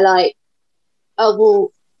actress. They're like, "Oh,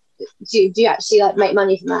 well, do you actually like make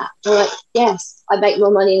money from that?" I'm like, "Yes, I make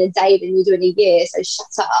more money in a day than you do in a year. So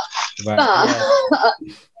shut up." Right, but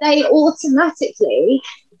they automatically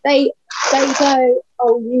they go,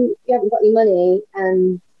 "Oh, you haven't got any money,"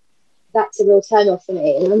 and that's a real turn off for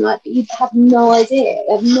me. And I'm like, "But you have no idea.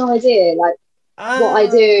 You have no idea like what I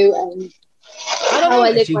do and how I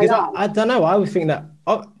live my life." I don't know. I would think that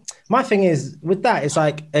my thing is with that, it's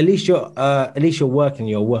like at least you're working.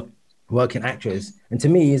 You're working actress, and to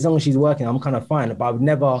me, as long as she's working, I'm kind of fine. But I would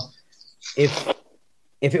never, if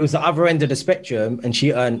it was the other end of the spectrum and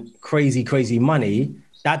she earned crazy money,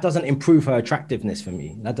 that doesn't improve her attractiveness for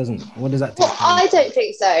me. That doesn't. What does that do? Well, I don't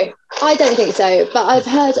think so. But I've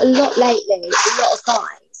heard a lot lately, a lot of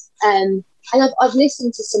guys, and I've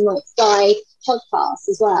listened to some like guy podcasts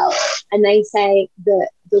as well, and they say that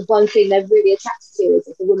the one thing they're really attracted to is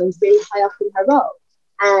if a woman's really high up in her role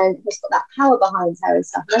and has got that power behind her and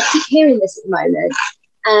stuff. And I keep hearing this at the moment,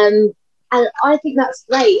 and I think that's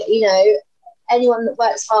great. You know, anyone that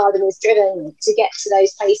works hard and is driven to get to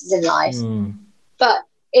those places in life. But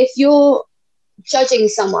if you're judging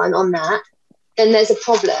someone on that, then there's a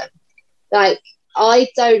problem. Like, I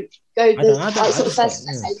don't go the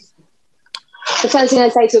first thing I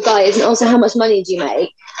say to a guy isn't also how much money do you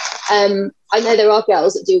make. I know there are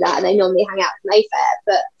girls that do that and they normally hang out in Mayfair,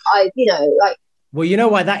 but well, you know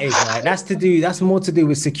why that is, right? That's more to do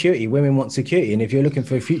with security. Women want security, and if you're looking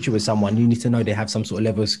for a future with someone, you need to know they have some sort of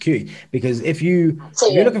level of security. Because if you're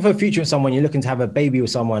looking for a future with someone, you're looking to have a baby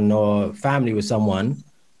with someone or family with someone,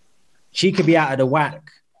 she could be out of the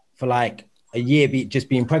whack for like a year, just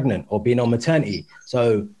being pregnant or being on maternity.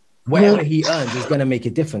 So whatever he earns is going to make a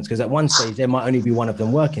difference, because at one stage there might only be one of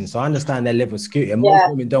them working. So I understand their level of security, and most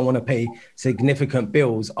women don't want to pay significant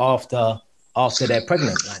bills after they're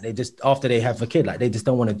pregnant, like they just after they have a kid, like they just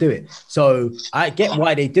don't want to do it. So I get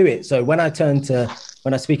why they do it. So when I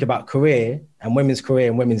speak about career and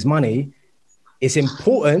women's money, it's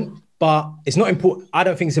important, but it's not important. I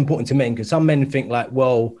don't think it's important to men, because some men think like,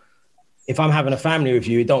 well, if I'm having a family with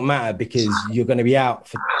you, it don't matter because you're going to be out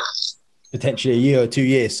for potentially a year or 2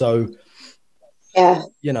 years. So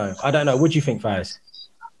you know, I don't know. What do you think, Faris?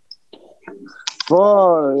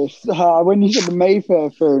 Bro, when you said the Mayfair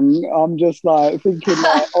thing, I'm just like thinking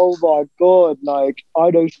like, oh my God, like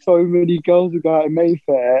I know so many girls who go out in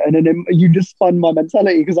Mayfair, and then you just spun my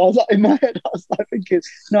mentality, because I was like, in my head, I was like thinking,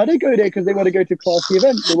 no, they go there because they want to go to classy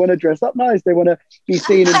events, they want to dress up nice, they want to be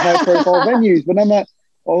seen in high profile venues. But I'm like,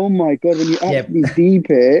 oh my God, when you actually deep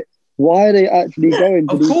it, why are they actually going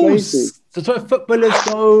to these places? That's where footballers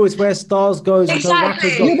go, it's where stars go, it's where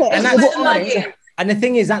rappers go. Yeah, and that's fine. And the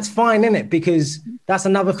thing is, that's fine, isn't it? Because that's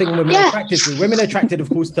another thing women are attracted to. Women are attracted, of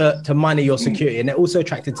course, to money or security, and they're also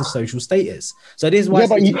attracted to social status. So this is why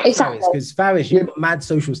because Faris, you've got mad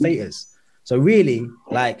social status. So really,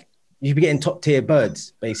 like, you be getting top tier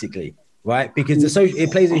birds, basically, right? Because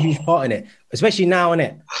it plays a huge part in it, especially now,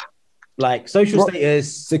 innit? Like social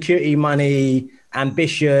status, security, money,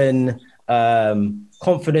 ambition,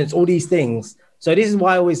 confidence, all these things. So this is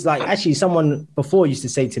why I always like, actually, someone before used to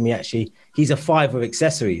say to me, actually, he's a 5 with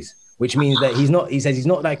accessories, which means that he says he's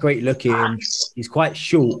not that great looking. He's quite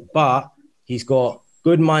short, but he's got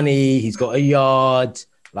good money. He's got a yard,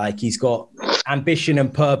 like he's got ambition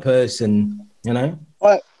and purpose, and, you know.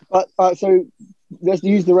 So let's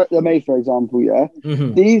use the Mayfair example, yeah?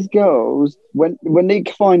 Mm-hmm. These girls, when they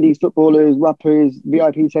find these footballers, rappers,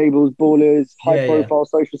 VIP tables, ballers, high-profile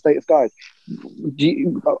social status guys,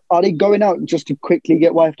 are they going out just to quickly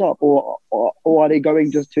get wifed up, or are they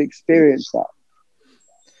going just to experience that?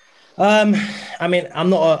 I mean, I'm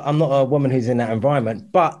not a woman who's in that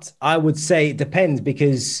environment, but I would say it depends,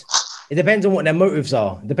 because it depends on what their motives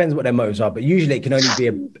are. But usually it can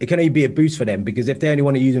only be a boost for them, because if they only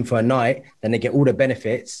want to use them for a night, then they get all the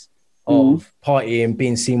benefits of partying,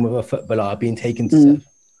 being seen with a footballer, being taken to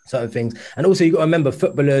certain things. And also you got to remember,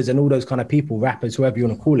 footballers and all those kind of people, rappers, whoever you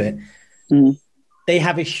want to call it, they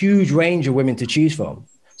have a huge range of women to choose from.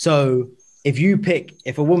 So if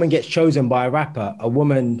a woman gets chosen by a rapper, a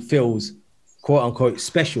woman feels quote unquote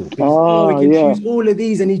special, because we can choose all of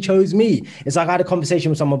these and he chose me. It's like I had a conversation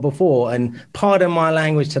with someone before, and pardon my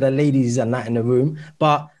language to the ladies and that in the room,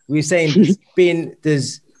 but we were saying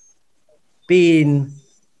there's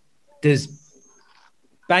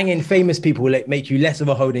banging famous people will make you less of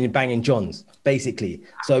a hoe than you're banging Johns, basically.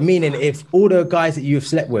 So meaning if all the guys that you've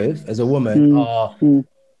slept with as a woman are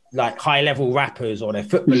like high level rappers or they're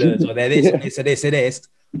footballers or they're this or this or this or this,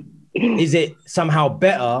 is it somehow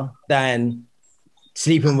better than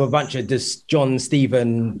sleeping with a bunch of just John,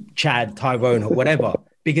 Stephen, Chad, Tyrone, or whatever?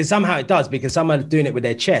 Because somehow it does, because some are doing it with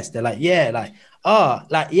their chest. They're like,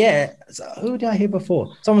 So who did I hear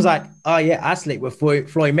before? Someone's like, oh yeah, I sleep with Floyd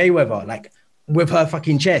Mayweather, like with her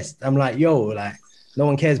fucking chest. I'm like, yo, like no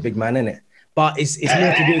one cares, big man, innit? But it's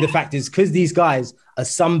more to do with the fact is because these guys are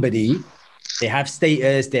somebody, they have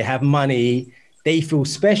status, they have money, they feel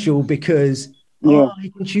special because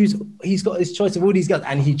he can choose, he's got his choice of all these guys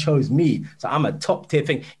and he chose me. So I'm a top tier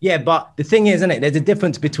thing. Yeah, but the thing is, isn't it? There's a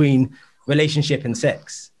difference between relationship and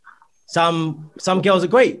sex. Some girls are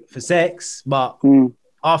great for sex, but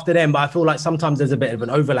after them, but I feel like sometimes there's a bit of an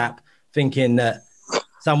overlap thinking that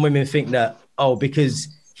some women think that, oh, because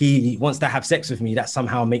he wants to have sex with me, that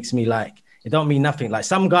somehow makes me like, it don't mean nothing. Like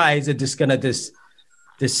some guys are just gonna just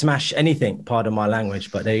smash anything, pardon my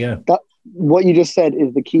language, but there you go. What you just said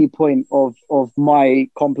is the key point of my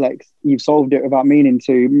complex. You've solved it without meaning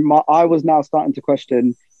to. I was now starting to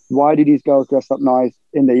question, why do these girls dress up nice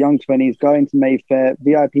in their young 20s, going to Mayfair,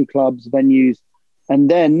 VIP clubs, venues?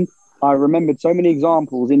 And then I remembered so many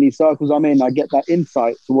examples in these circles I'm in. I get that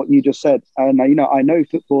insight to what you just said. And, you know, I know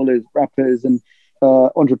footballers, rappers and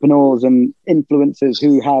entrepreneurs and influencers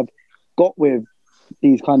who have got with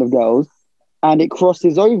these kind of girls and it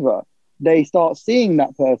crosses over. They start seeing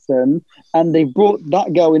that person and they've brought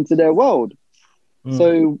that girl into their world.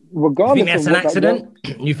 So regardless, you think that's an accident?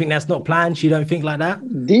 You think that's not planned? You don't think like that?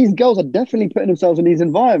 These girls are definitely putting themselves in these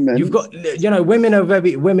environments. You've got, you know, women are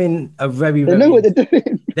very, they know what they're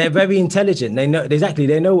doing. They're very intelligent. They know exactly.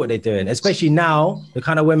 They know what they're doing. Especially now, the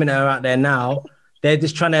kind of women that are out there now, they're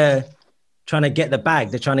just trying to get the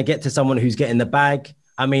bag. They're trying to get to someone who's getting the bag.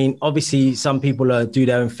 I mean, obviously, some people do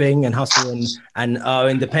their own thing and hustle and are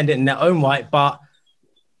independent in their own right. But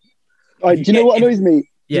do you know what annoys me?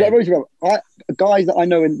 Yeah. Guys that I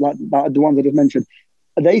know, in like the ones I just mentioned,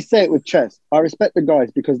 they say it with chest. I respect the guys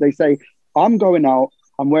because they say, I'm going out,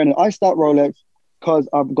 I'm wearing an iced out Rolex because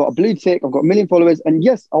I've got a blue tick, I've got 1 million followers, and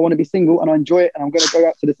yes, I want to be single and I enjoy it, and I'm going to go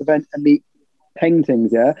out to this event and meet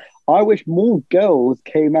paintings. Yeah, I wish more girls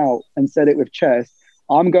came out and said it with chest.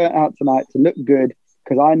 I'm going out tonight to look good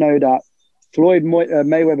because I know that Floyd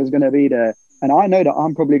Mayweather's going to be there. And I know that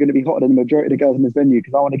I'm probably going to be hotter than the majority of the girls in this venue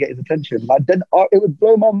because I want to get his attention. Like, then it would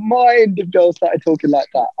blow my mind if girls started talking like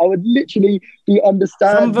that. I would literally be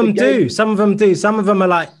understanding. Some of them do. Some of them do. Some of them are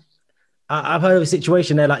like, I've heard of a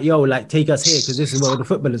situation. They're like, yo, like, take us here because this is where all the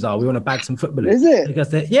footballers are. We want to bag some footballers. Is it? Take us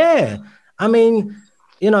there. Yeah. I mean,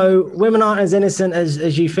 you know, women aren't as innocent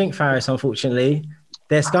as you think, Faris, unfortunately.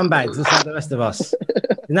 They're scumbags, just like the rest of us.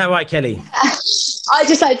 Isn't that right, Kelly? I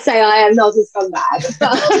just like to say I am not a scumbag.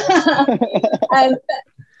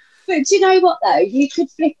 But do you know what, though? You could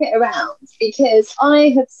flip it around because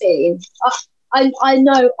I have seen, I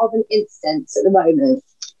know of an instance at the moment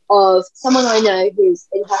of someone I know who's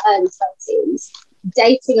in her early 20s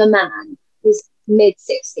dating a man who's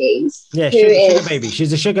mid-60s. Yeah, she's a sugar baby.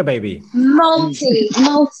 She's a sugar baby.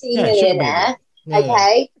 Multi-millionaire. Yeah.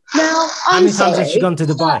 Okay. Now, how many times has she gone to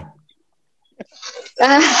Dubai?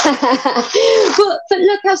 but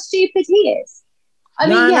look how stupid he is. I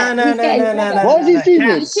mean, no. Why is he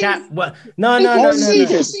stupid? No.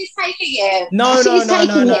 She's taking it. No. You're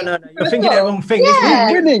thinking the wrong thing. Yeah.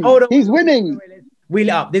 He's winning. Hold on. He's winning. Wheel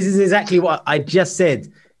it up. This is exactly what I just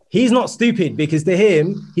said. He's not stupid because to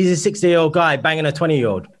him, he's a 60-year-old guy banging a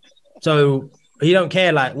 20-year-old. So he don't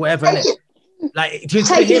care, like, whatever. Like,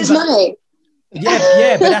 take his money.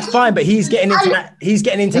 Yeah, but that's fine. But he's getting into that. He's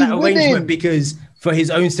getting into that arrangement because for his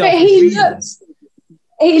own self. He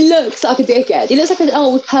looks like a dickhead. He looks like an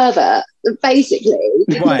old pervert, basically.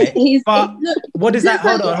 Right. But what does that?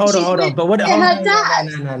 Hold on. But what? No,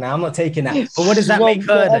 I'm not taking that. But what does that make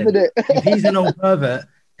her then? If he's an old pervert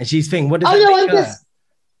and she's thinking, what does that make her?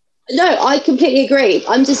 No, I completely agree.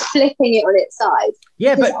 I'm just flipping it on its side.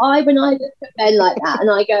 Yeah, but when I look at men like that and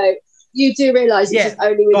I go, you do realise it's just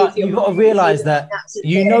only with you've got to realise that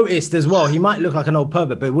you noticed as well. He might look like an old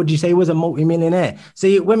pervert, but what did you say? He was a multi-millionaire.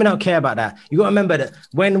 See, women don't care about that. You got to remember that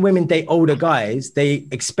when women date older guys, they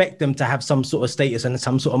expect them to have some sort of status and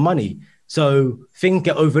some sort of money. So things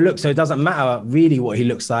get overlooked. So it doesn't matter really what he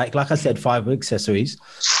looks like. Like I said, 5 accessories.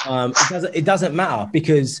 It doesn't matter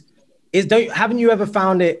because haven't you ever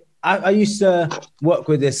found it? I used to work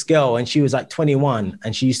with this girl and she was like 21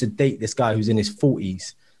 and she used to date this guy who's in his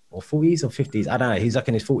 40s. Or 40s or 50s, I don't know. He's like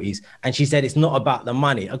in his 40s. And she said, it's not about the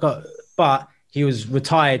money. But he was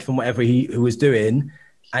retired from whatever he was doing.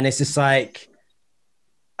 And it's just like,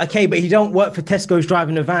 okay, but he don't work for Tesco's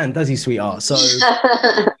driving a van, does he, sweetheart? So,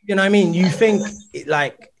 you know what I mean? You think,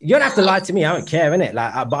 like, you don't have to lie to me. I don't care, innit?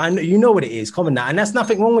 Like, but I know, you know what it is, common that. And that's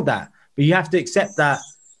nothing wrong with that. But you have to accept that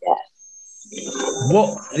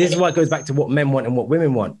this is why it goes back to what men want and what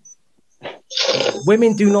women want.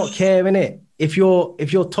 Women do not care, innit? If you're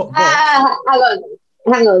top boss.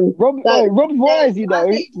 Hang on. Rob's wise, you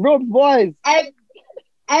know. Rob's wise.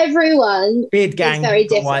 Everyone Beard gang, is very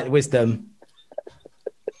different. White wisdom.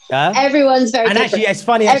 Everyone's very different. Actually, it's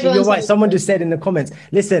funny. Actually, you're right. Someone just said in the comments,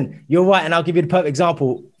 listen, you're right. And I'll give you the perfect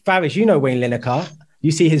example. Faris, you know Wayne Lineker.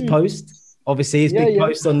 You see his post. Obviously, his big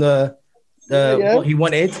post on the what he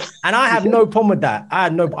wanted. And I have no problem with that.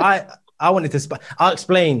 I wanted to, I'll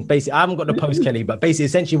explain. Basically, I haven't got the post, Kelly, but basically,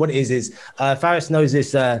 essentially what it is Faris knows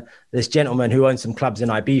this gentleman who owns some clubs in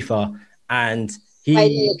Ibiza. And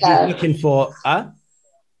he's looking for, Wayne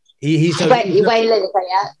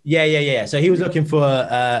Lineker, yeah. So he was looking for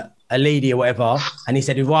a lady or whatever, and he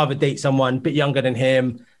said he'd rather date someone a bit younger than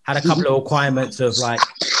him, had a couple of requirements of like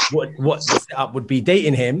what the setup would be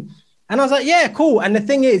dating him. And I was like, yeah, cool. And the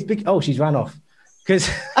thing is, she's ran off. Because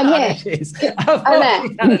I'm here.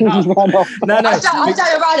 No.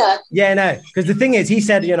 Yeah, no. Because the thing is, he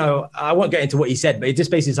said, you know, I won't get into what he said, but it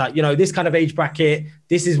just basically is like, you know, this kind of age bracket,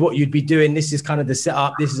 this is what you'd be doing. This is kind of the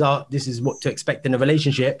setup. This is what to expect in a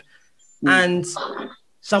relationship. And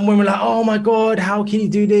some women are like, oh my God, how can you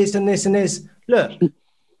do this and this and this? Look,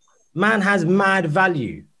 man has mad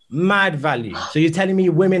value. So you're telling me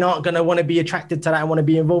women aren't going to want to be attracted to that and want to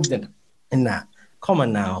be involved in that? Come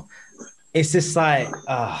on now. It's just like,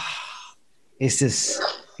 it's just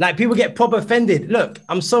like people get proper offended. Look,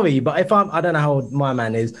 I'm sorry, but if I don't know how old my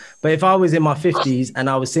man is, but if I was in my 50s and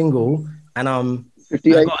I was single and I'm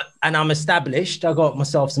 58 and I'm established, I got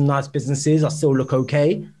myself some nice businesses, I still look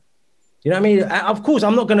okay. You know what I mean? Of course,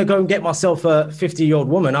 I'm not going to go and get myself a 50-year-old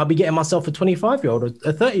woman. I'll be getting myself a 25-year-old or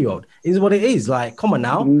a 30-year-old. Is what it is. Like, come on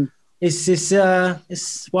now. It's just,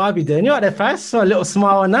 it's what I'll be doing. You're right there, Faris. So a little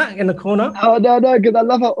smile on that in the corner. Oh, no, because I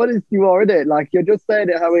love how honest you are, innit? Like, you're just saying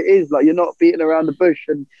it how it is. Like, you're not beating around the bush,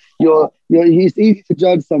 and it's easy to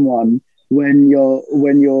judge someone when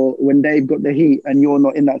they've got the heat and you're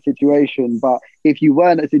not in that situation. But if you were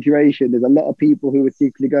in that situation, there's a lot of people who would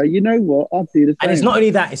secretly go, you know what, I'll do the same. And it's not only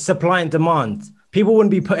that, it's supply and demand. People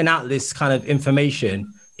wouldn't be putting out this kind of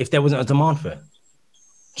information if there wasn't a demand for it.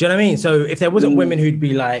 Do you know what I mean? So if there wasn't women who'd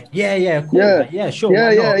be like, cool, sure.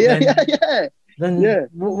 Then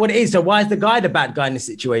what it is, so why is the guy the bad guy in this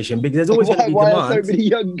situation? Because there's always going to be demand. Why are so many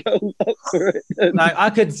young girls up for it? Like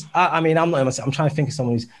I'm trying to think of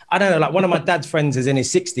someone who's, I don't know, like one of my dad's friends is in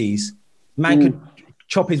his 60s. Man could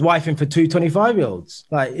chop his wife in for 2 25-year-olds.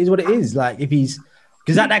 Like, is what it is. Like, if he's,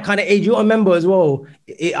 because at that kind of age, you got to remember as well,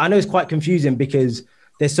 I know it's quite confusing because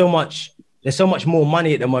there's so much more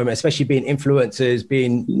money at the moment, especially being influencers,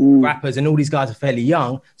 being rappers, and all these guys are fairly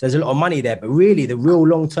young. So there's a lot of money there, but really the real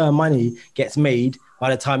long-term money gets made by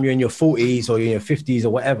the time you're in your 40s or you're in your 50s or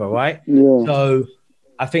whatever, right? Yeah. So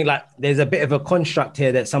I think like there's a bit of a construct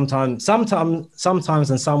here that sometimes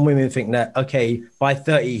and some women think that, okay, by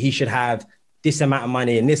 30, he should have this amount of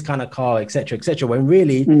money and this kind of car, et cetera, when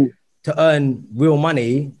really to earn real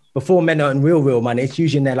money, before men earn real money, it's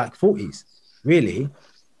usually in their like 40s, really.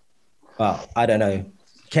 Well, I don't know.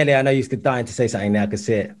 Kelly, I know you're dying to say something now. I can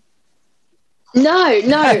see it. No,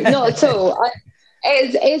 not at all.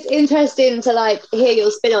 It's interesting to like hear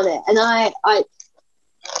your spin on it. And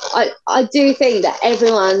I do think that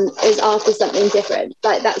everyone is after something different.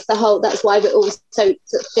 Like that's why we're all such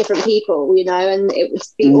different people, you know, and it would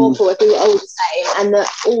be awful if we were all the same and that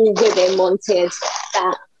all women wanted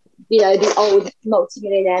that, you know, the old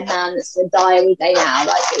multi-millionaire man that's going to die every day now.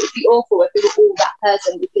 Like, it would be awful if we were all that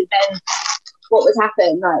person, because then what would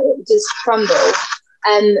happen? Like, it would just crumble.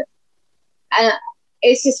 And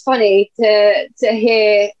it's just funny to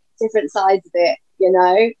hear different sides of it, you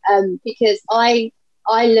know, because I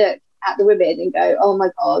look at the women and go, oh my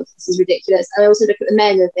God, this is ridiculous. And I also look at the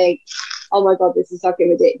men and think, oh my God, this is fucking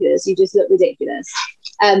ridiculous. You just look ridiculous.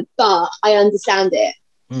 But I understand it.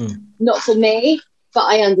 Not for me, but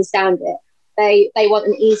I understand it. They want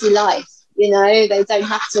an easy life, you know. They don't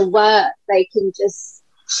have to work. They can just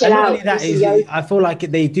chill out. I feel like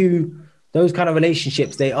they do those kind of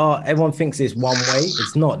relationships. Everyone thinks it's one way.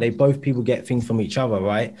 It's not. Both people get things from each other,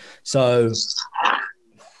 right? So,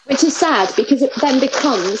 which is sad because it then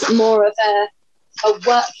becomes more of a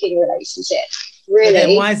working relationship. Really.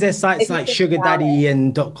 Then why is there sites like Sugar Daddy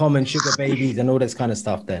and .com and Sugar Babies and all this kind of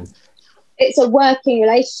stuff? Then it's a working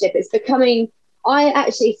relationship. It's becoming. I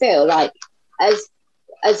actually feel like as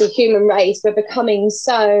a human race, we're becoming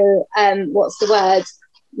so, what's the word?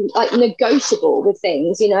 like negotiable with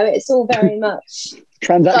things, you know. It's all very much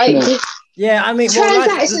transactional. like, yeah, I mean,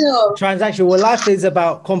 transactional. Transactional. Well, life is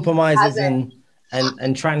about compromises and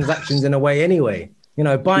transactions in a way anyway. You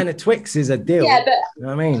know, buying a Twix is a deal. Yeah, but you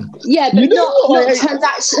know what I mean? Yeah, but not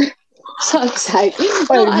transactional. Fuck's sake.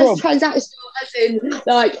 Not as transactional as in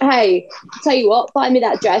like, hey, tell you what, buy me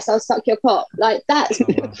that dress, I'll suck your cock. Like, that's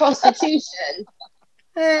prostitution.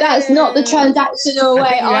 That's not the transactional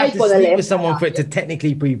way I'd want to live with someone for it to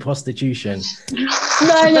technically be prostitution.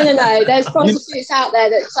 No. There's prostitutes out there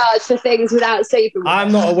that charge for things without sleeping.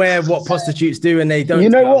 I'm not aware of what prostitutes do, and they don't. You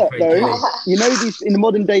know what though? You know, these in the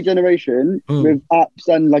modern day generation with apps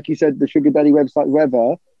and, like you said, the sugar daddy website,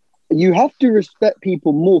 whatever. You have to respect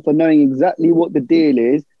people more for knowing exactly what the deal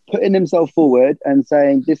is, putting themselves forward and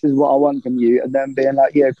saying, this is what I want from you, and then being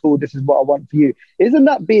like, yeah, cool, this is what I want for you. Isn't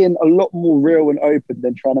that being a lot more real and open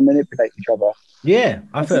than trying to manipulate each other? Yeah,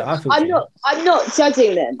 I feel I'm not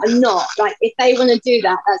judging them. I'm not. Like, if they want to do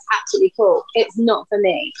that, that's absolutely cool. It's not for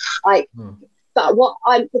me. Like, but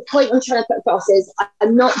the point I'm trying to put across is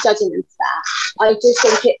I'm not judging them for that. I just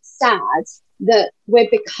think it's sad that we're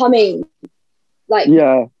becoming like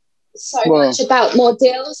much about more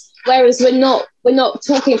deals, whereas we're not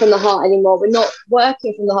talking from the heart anymore. We're not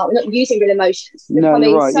working from the heart. We're not using real emotions. We're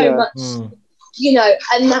becoming much, you know,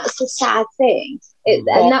 and that's the sad thing.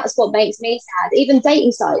 And that's what makes me sad. Even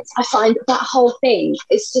dating sites, I find that whole thing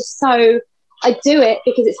is just so. I do it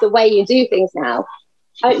because it's the way you do things now.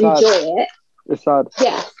 I don't enjoy it. It's sad.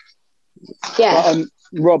 Yeah. But,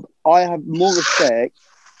 Rob, I have more respect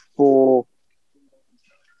for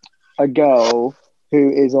a girl who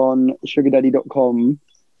is on sugardaddy.com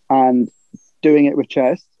and doing it with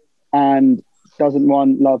chest and doesn't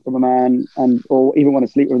want love from a man or even want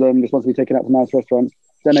to sleep with them, just wants to be taken out to nice restaurants,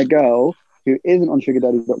 than a girl who isn't on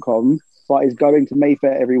sugardaddy.com but is going to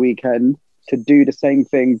Mayfair every weekend to do the same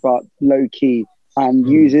thing but low key and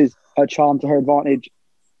uses her charm to her advantage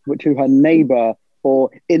to her neighbour or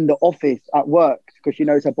in the office at work because she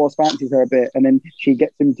knows her boss fancies her a bit, and then she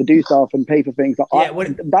gets him to do stuff and pay for things.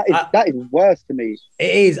 That is worse to me.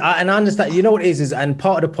 It is, and I understand. You know what it is, and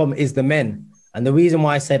part of the problem is the men. And the reason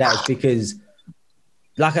why I say that is because,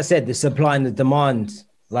 like I said, the supply and the demand.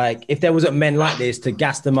 Like, if there wasn't men like this to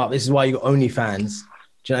gas them up, this is why you got OnlyFans.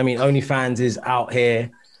 Do you know what I mean? OnlyFans is out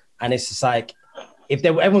here, and it's just like,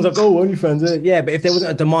 everyone's like, oh, OnlyFans, yeah, but if there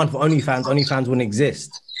wasn't a demand for OnlyFans, OnlyFans wouldn't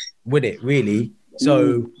exist, would it really?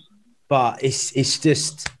 So, but it's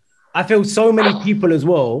just, I feel so many people as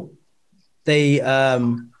well, they I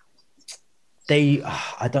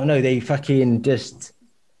don't know, they fucking just,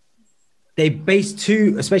 they base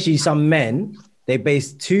especially some men, they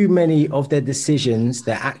base too many of their decisions,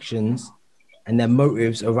 their actions, and their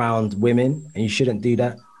motives around women, and you shouldn't do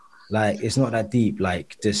that. Like, it's not that deep.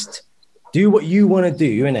 Like, just do what you want to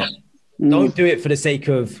do, innit? Don't do it for the sake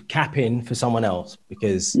of capping for someone else,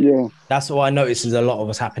 because that's what I notice is a lot of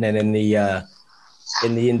what's happening in the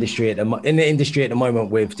industry at the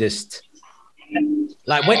moment with just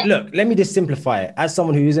like, look, let me just simplify it. As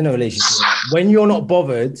someone who is in a relationship, when you're not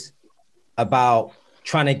bothered about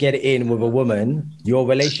trying to get it in with a woman, your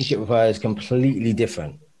relationship with her is completely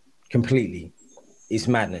different. Completely. It's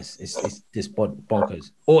madness. It's just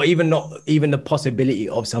bonkers. Or even the possibility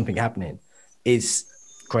of something happening is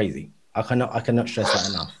crazy. I cannot stress that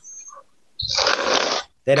enough.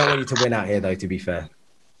 They don't want you to win out here, though, to be fair.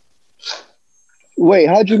 Wait,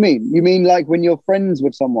 how do you mean? You mean like when you're friends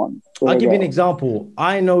with someone? I'll give you an example.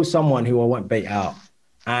 I know someone who I won't bait out,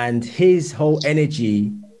 and his whole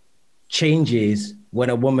energy changes when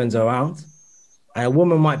a woman's around. And a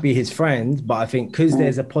woman might be his friend, but I think because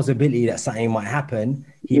there's a possibility that something might happen,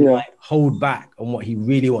 he might hold back on what he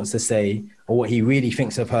really wants to say or what he really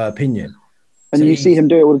thinks of her opinion. And so you see him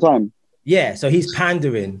do it all the time? Yeah, so he's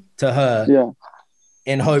pandering to her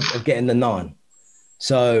in hope of getting the naan.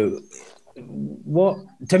 So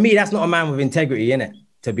to me, that's not a man with integrity, innit?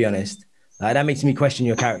 To be honest. That makes me question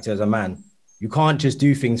your character as a man. You can't just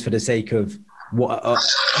do things for the sake of what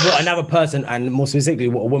another person, and more specifically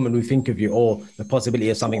what a woman would think of you, or the possibility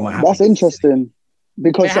of something might happen. That's interesting,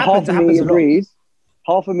 because half of me agrees,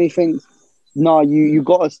 half of me thinks, no, you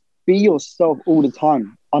got to be yourself all the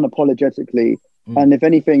time, unapologetically, and if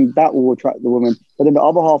anything, that will attract the woman. But then the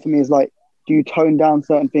other half of me is like, do you tone down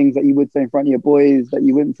certain things that you would say in front of your boys that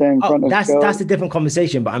you wouldn't say in front of girls? That's a different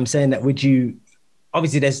conversation, but I'm saying that would you...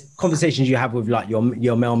 Obviously, there's conversations you have with like your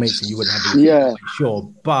male mates that you wouldn't have. With sure.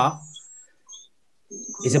 But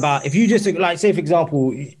it's about, if you just like, say, for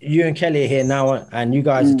example, you and Kelly are here now and you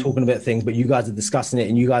guys are talking about things, but you guys are discussing it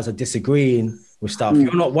and you guys are disagreeing with stuff.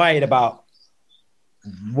 You're not worried about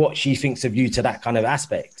what she thinks of you to that kind of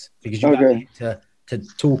aspect, because you guys need to to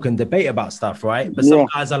talk and debate about stuff, right? But some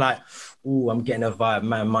guys are like, "Oh, I'm getting a vibe,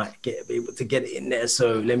 man, might be able to get it in there,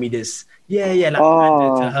 so let me just, like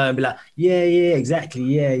to her and be like, yeah, exactly,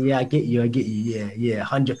 yeah, I get you, yeah,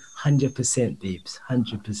 100%, babes,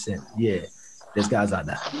 100%, yeah." There's guys like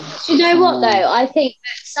that. Do you know what though? I think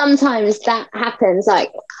that sometimes that happens. Like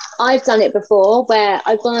I've done it before, where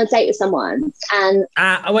I've gone on a date with someone and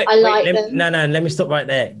them. No, let me stop right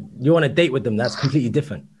there. You want a date with them? That's completely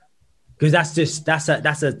different, because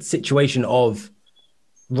that's a situation of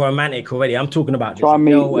romantic already. I'm talking about just a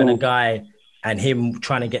girl and a guy and him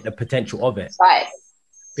trying to get the potential of it. Right.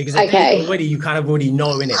 Because already you kind of already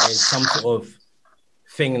know in it there's some sort of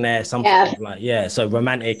thing there, sort of so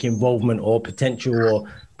romantic involvement or potential, or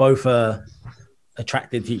both are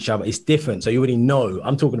attracted to each other. It's different. So you already know.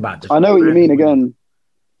 I'm talking about I know what you mean again.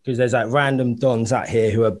 Because there's like random dons out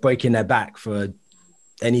here who are breaking their back for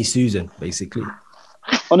any Susan, basically.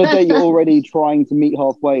 On a date, you're already trying to meet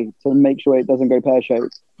halfway to make sure it doesn't go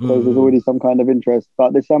pear-shaped. So there's already some kind of interest.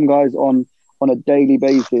 But there's some guys on a daily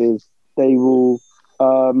basis, they will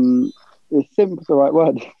simp's the right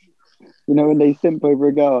word. You know, when they simp over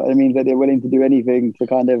a girl, it means that they're willing to do anything to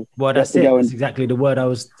kind of. Well, that's it. That's exactly the word I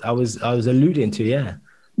was alluding to. Yeah.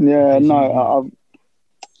 Yeah. No.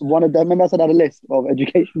 One of them. Remember, I said I had a list of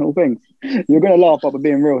educational things. You're gonna laugh, but we're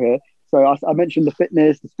being real here. So I mentioned the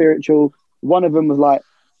fitness, the spiritual. One of them was like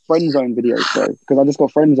friend zone videos, bro, because I just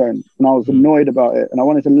got friend zoned and I was annoyed about it, and I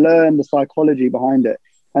wanted to learn the psychology behind it.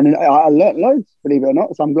 And then I learned loads, believe it or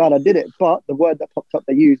not. So I'm glad I did it. But the word that popped up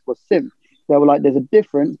they used was simp. They were like, there's a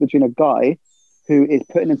difference between a guy who is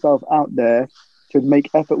putting himself out there to make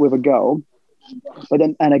effort with a girl,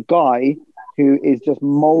 and a guy who is just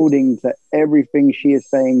molding to everything she is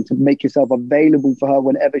saying, to make yourself available for her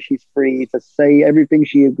whenever she's free, to say everything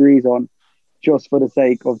she agrees on just for the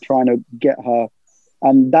sake of trying to get her.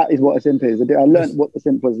 And that is what a simp is. I learned what the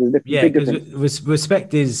simp was. There's big difference.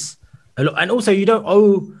 Respect is a lot. And also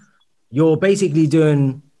you're basically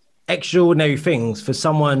doing extraordinary things for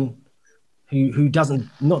someone who doesn't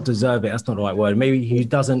not deserve it. That's not the right word. Maybe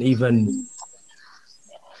hasn't even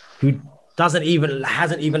hasn't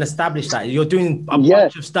even established that. You're doing a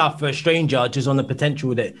bunch of stuff for a stranger just on the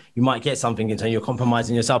potential that you might get something into, and you're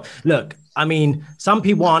compromising yourself. Look, I mean, some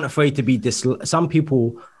people aren't afraid to be some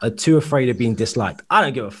people are too afraid of being disliked. I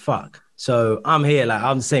don't give a fuck. So I'm here, like,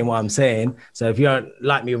 I'm saying what I'm saying. So if you don't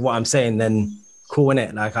like me with what I'm saying, then cool,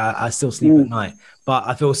 innit? Like I still sleep at night. But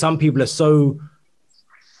I feel some people are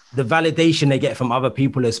the validation they get from other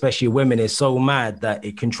people, especially women, is so mad that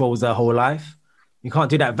it controls their whole life. You can't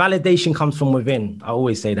do that. Validation comes from within. I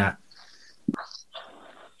always say that.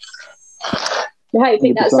 I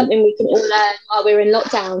think that's something we can all learn while we're in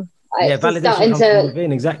lockdown. Like, validation comes from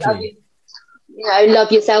within, exactly.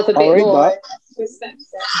 Love yourself a bit more. Respect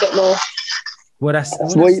yourself a bit more. Well, that's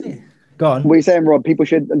go on. What are you saying, Rob? People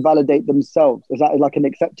should validate themselves. Is that like an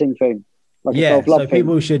accepting thing? Like a self-love thing?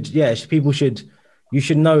 You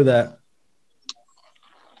should know that.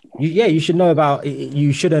 You should know about.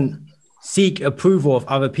 You shouldn't seek approval of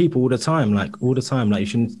other people all the time. Like you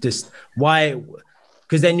shouldn't just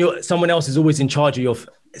because then someone else is always in charge of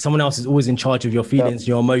your feelings,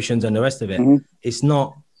 your emotions, and the rest of it. It's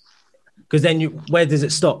not, because then where does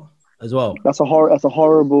it stop as well? That's a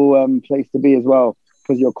horrible place to be as well,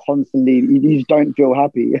 because you're constantly, you just don't feel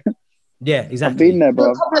happy. Yeah, exactly. I've been there,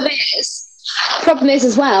 bro. The problem is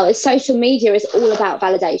as well is social media is all about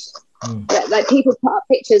validation. Like people put up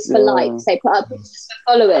pictures for likes, they put up pictures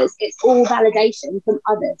for followers. It's all validation from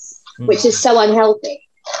others, which is so unhealthy.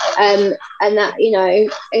 And that,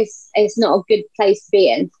 it's not a good place to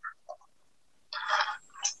be in.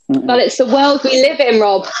 But it's the world we live in,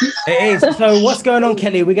 Rob. It is. So what's going on,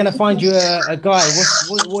 Kelly? We're going to find you a guy.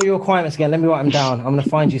 What are your requirements again? Let me write them down. I'm going to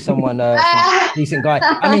find you someone, some decent guy.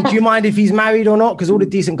 I mean, do you mind if he's married or not? Because all the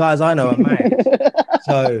decent guys I know are married.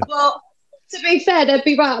 So... Well, to be fair, they'd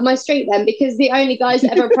be right up my street then, because the only guys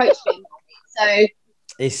that ever approached me. So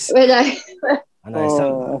it's... I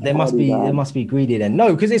know. They must be greedy then.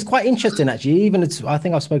 No, because it's quite interesting actually. I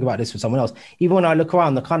think I've spoken about this with someone else. Even when I look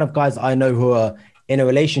around, the kind of guys I know who are in a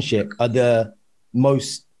relationship are the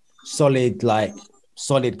most solid guys.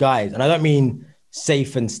 And I don't mean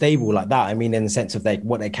safe and stable like that. I mean in the sense of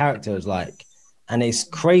what their character is like. And it's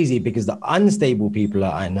crazy because the unstable people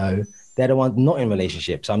that I know, they're the ones not in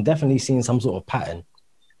relationships. So I'm definitely seeing some sort of pattern.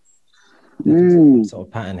 Sort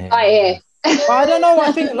of pattern here. I don't know.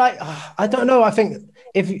 I think I don't know. I think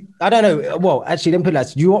I don't know. Well, actually, let me put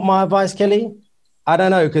that. Do you want my advice, Kelly? I don't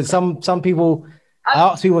know, because some people, I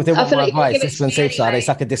ask people if they want my advice. This one's safe side. It's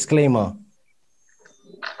like a disclaimer.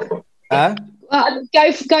 I Well,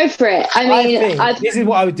 go for it. I mean, this is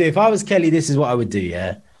what I would do if I was Kelly. This is what I would do.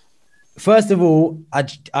 Yeah. First of all,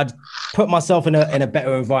 I'd put myself in a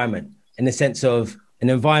better environment, in the sense of an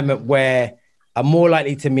environment where I'm more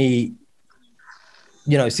likely to meet,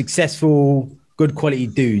 successful, good quality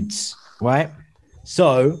dudes, right?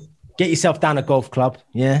 So get yourself down a golf club.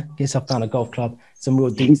 Yeah, get yourself down a golf club. Some real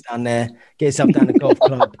dudes down there. Get yourself down a golf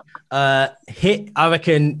club. I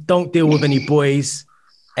reckon, don't deal with any boys.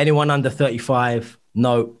 Anyone under 35,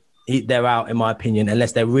 no, they're out, in my opinion,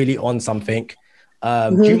 unless they're really on something.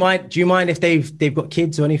 Do you mind if they've got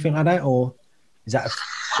kids or anything like that, or is that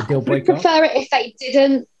a deal breaker? I'd prefer it if they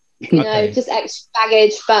didn't, just extra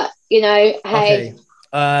baggage. But hey. Okay.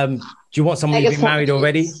 Do you want someone who's been married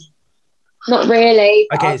already? Not really.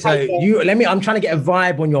 Okay, so I'm trying to get a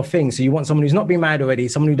vibe on your thing. So you want someone who's not been married already,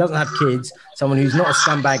 someone who doesn't have kids, someone who's not a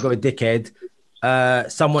scumbag or a dickhead,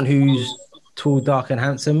 someone who's tall, dark, and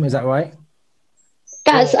handsome. Is that right?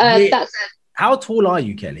 That's How tall are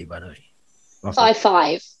you, Kelly, by the way?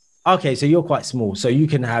 5'5". Okay, so you're quite small. So you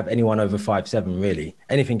can have anyone over 5'7", really.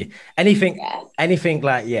 Anything like, I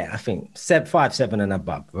think 5'7" and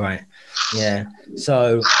above, right? Yeah.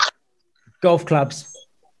 So golf clubs,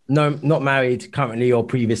 no, not married currently or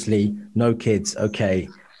previously, no kids. Okay.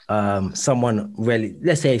 Someone really,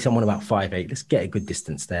 let's say someone about 5'8". Let's get a good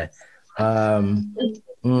distance there.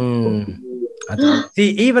 I don't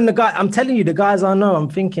see, even the guy, I'm telling you, the guys I know, I'm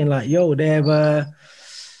thinking like, yo, they're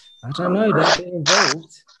I don't know, they're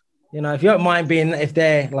involved. If you don't mind if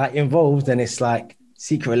they're like involved, then it's like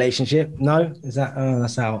secret relationship. No, is that?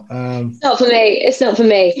 That's out. Not for me. It's not for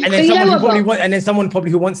me. And then someone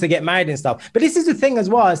probably who wants to get married and stuff. But this is the thing as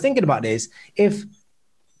well. I was thinking about this. If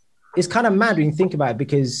it's kind of mad when you think about it,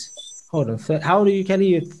 because hold on, how old are you, Kelly?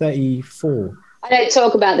 You're 34. I don't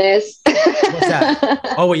talk about this. What's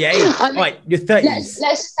that? Oh, yeah. Right, you're 30s. Let's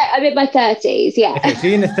just say I'm in my 30s, yeah. Okay, so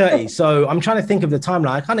you're in the 30s. So I'm trying to think of the timeline.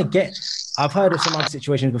 I kind of get, I've heard of some other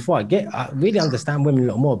situations before. I really understand women a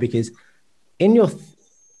lot more, because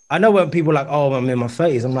I know when people are like, oh, I'm in my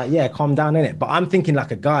 30s, I'm like, yeah, calm down, innit? But I'm thinking like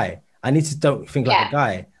a guy. I need to don't think like a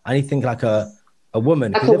guy. I need to think like a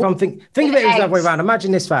woman. Because if I'm think of it as the other way around.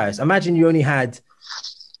 Imagine this, Faris. Imagine you only had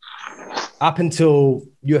up until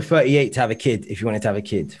you're 38 to have a kid, if you wanted to have a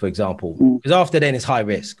kid, for example. Because after then it's high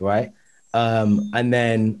risk, right? And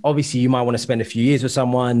then obviously you might want to spend a few years with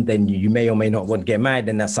someone, then you may or may not want to get married,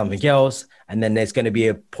 then that's something else. And then there's going to be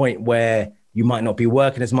a point where you might not be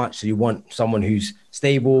working as much, so you want someone who's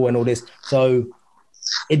stable and all this. So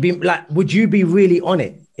it'd be like, would you be really on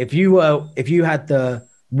it if you had the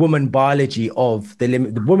woman biology of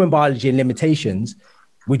the woman biology and limitations?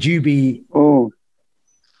 Would you be? Oh,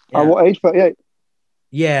 at what age? 38.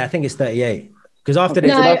 Yeah, I think it's 38. Because after this,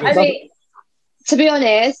 no, I mean, to be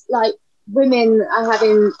honest, like women are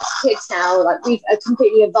having kids now. Like we've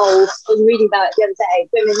completely evolved. I was reading about it the other day.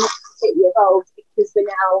 Women have completely evolved because we're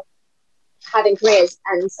now having careers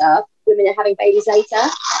and stuff. Women are having babies later,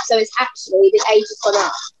 so it's actually the age has gone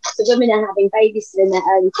up. So women are having babies still in their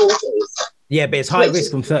early 40s. Yeah, but it's high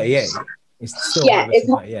risk from 38. It's still high risk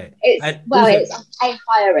from 38. It's a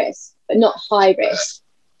higher risk, but not high risk.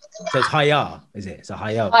 So it's higher, is it? It's a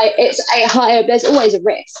higher. It's a higher. There's always a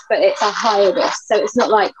risk, but it's a higher risk. So it's not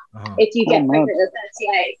like if you get pregnant at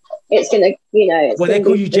 38, it's gonna, Well, they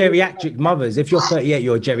call you geriatric mothers. If you're 38,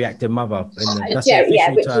 you're a geriatric mother. That's the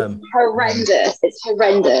official term. Is horrendous. It's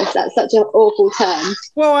horrendous. That's such an awful term.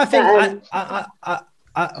 Well, I think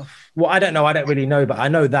well, I don't know. I don't really know, but I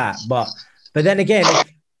know that. But then again,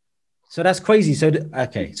 so that's crazy. So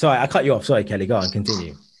okay, sorry, I cut you off. Sorry, Kelly. Go on,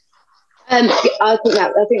 continue. I think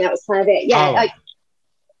that was kind of it. Yeah, like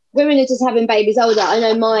women are just having babies older. I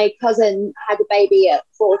know my cousin had a baby at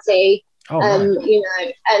 40. And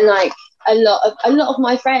like a lot of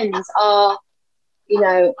my friends are,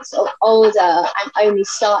 sort of older and only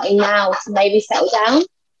starting now to maybe settle down,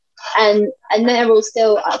 and they're all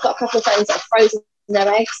still. I've got a couple of friends that have frozen their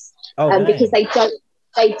eggs because they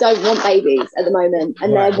don't want babies at the moment,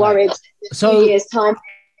 and they're worried. So 2 years time.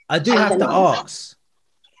 I do have to ask.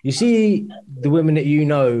 You see the women that you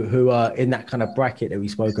know who are in that kind of bracket that we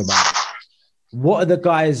spoke about, what are the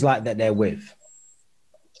guys like that they're with?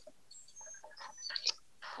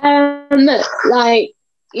 Like,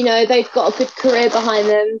 they've got a good career behind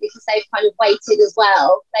them because they've kind of waited as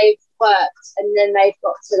well. They've worked and then they've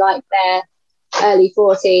got to like their early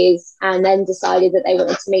 40s and then decided that they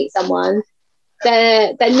wanted to meet someone.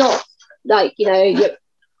 They're not like, your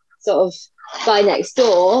sort of guy next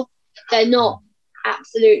door. They're not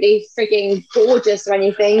absolutely frigging gorgeous or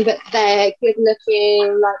anything, but they're good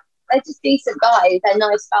looking, like they're just decent guys, they're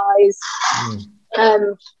nice guys.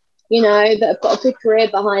 you know, that have got a good career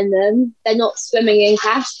behind them. They're not swimming in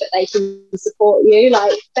cash, but they can support you.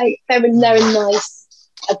 Like they're a nice,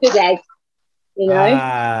 a good egg, you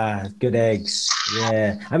know. Good eggs.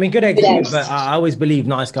 Yeah, I mean, good eggs, but I always believe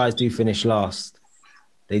nice guys do finish last.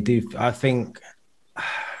 They do. I think.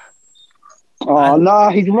 Oh, no,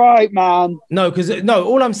 he's right, man. No,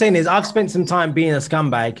 all I'm saying is I've spent some time being a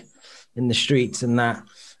scumbag in the streets and that.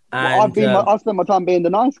 And I've spent my time being the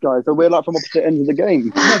nice guy, so we're like from opposite ends of the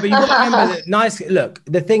game. No, but you got to remember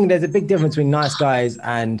that there's a big difference between nice guys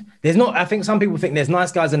and there's not. I think some people think there's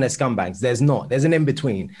nice guys and there's scumbags. There's not. There's an in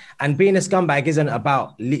between. And being a scumbag isn't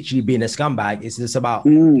about literally being a scumbag. It's just about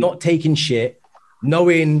not taking shit,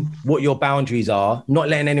 knowing what your boundaries are, not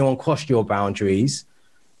letting anyone cross your boundaries,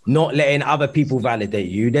 not letting other people validate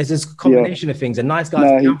you. There's this combination of things. And nice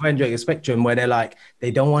guys on the other end of the spectrum where they're like, they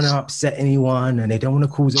don't want to upset anyone and they don't want to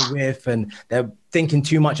cause a riff and they're thinking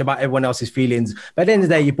too much about everyone else's feelings. But at the end of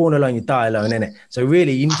the day, you're born alone, you die alone, innit? So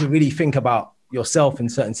really, you need to really think about yourself in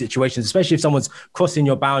certain situations, especially if someone's crossing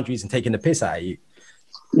your boundaries and taking the piss out of you.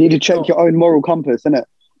 You need to check your own moral compass, innit?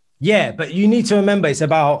 Yeah, but you need to remember it's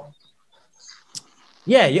about,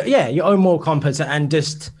 your own moral compass and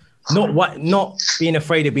just... Not being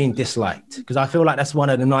afraid of being disliked, because I feel like that's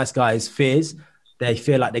one of the nice guys' fears. They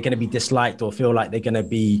feel like they're going to be disliked or feel like they're going to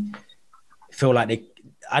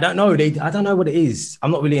I don't know. I don't know what it is.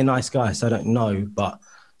 I'm not really a nice guy, so I don't know. But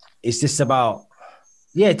it's just about,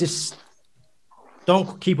 just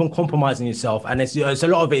don't keep on compromising yourself. And it's a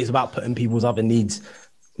lot of it is about putting people's other needs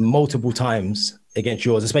multiple times against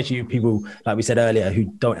yours, especially people, like we said earlier, who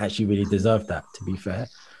don't actually really deserve that, to be fair.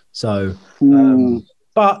 So...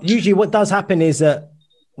 But usually what does happen is that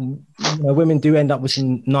women do end up with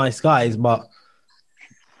some nice guys, but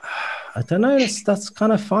I don't know, that's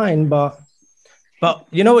kind of fine. But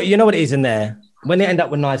you know what it is in there? When they end up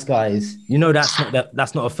with nice guys,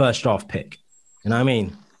 that's not a first draft pick. You know what I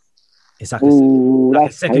mean? It's like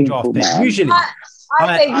a second draft pick. Man. Usually.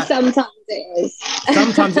 I think sometimes it is.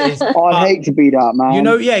 Sometimes it is. I'd hate to be that, man.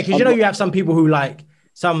 Because you have some people who like,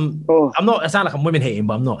 I sound like I'm women hating,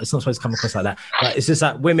 but I'm not. It's not supposed to come across like that. But it's just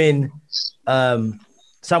like women,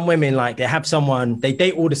 some women, like they have someone, they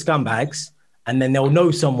date all the scumbags and then they'll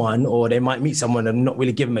know someone or they might meet someone and not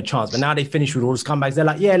really give them a chance. But now they finish with all the scumbags. They're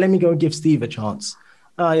like, yeah, let me go and give Steve a chance.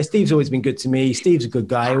 Steve's always been good to me. Steve's a good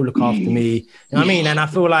guy. He'll look after me. You know what I mean? And I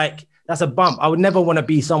feel like that's a bump. I would never want to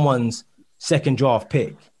be someone's second draft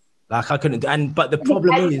pick. Like I couldn't, but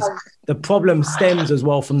the problem stems as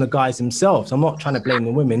well from the guys themselves. I'm not trying to blame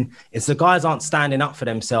the women. It's the guys aren't standing up for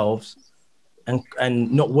themselves and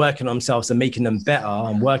not working on themselves and making them better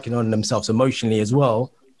and working on themselves emotionally as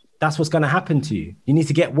well. That's what's going to happen to you. You need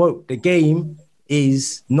to get woke. The game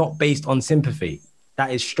is not based on sympathy.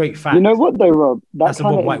 That is straight fact. You know what though, Rob? That's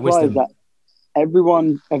kind of white wisdom. That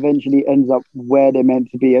everyone eventually ends up where they're meant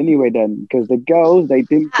to be anyway then, because the girls, they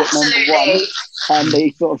didn't get number one and they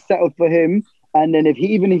sort of settled for him. And then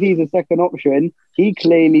even if he's a second option, he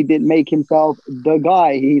clearly didn't make himself the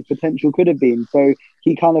guy his potential could have been. So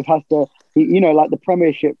he kind of has to, like the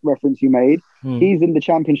Premiership reference you made, he's in the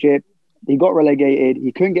Championship, he got relegated,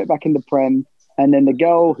 he couldn't get back in the Prem. And then the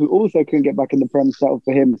girl who also couldn't get back in the Prem settled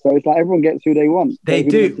for him. So it's like everyone gets who they want. They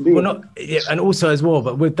do. And also as well,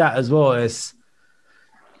 but with that as well,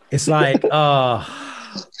 it's like,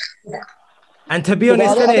 and to be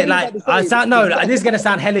honest, this is going to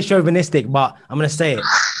sound hellish chauvinistic, but I'm going to say it.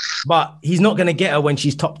 But he's not going to get her when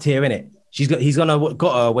she's top tier, innit? He's going to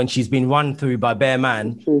got her when she's been run through by bare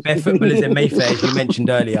footballers in Mayfair, as you mentioned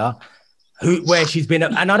earlier, where she's been,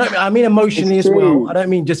 and I mean emotionally as well. I don't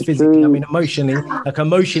mean just physically. I mean emotionally. Like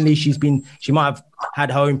emotionally, she might have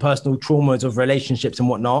had her own personal traumas of relationships and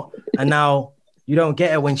whatnot. And now you don't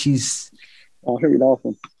get her when she's. I hear you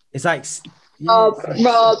laughing. It's like. Rob.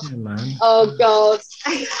 Oh God.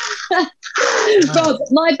 Rob,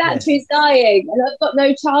 my battery's dying and I've got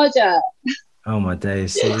no charger. Oh my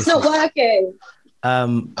days. It's not working.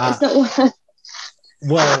 It's not working.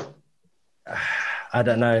 Well, I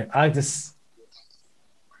don't know. I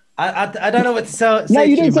don't know what to say. No,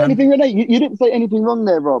 you didn't say anything wrong. You didn't say anything wrong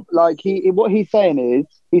there, Rob. Like what he's saying it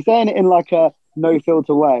in like a no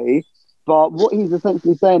filter way. But what he's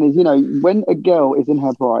essentially saying is, when a girl is in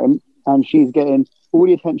her prime and she's getting all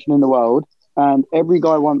the attention in the world and every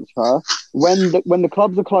guy wants her, when the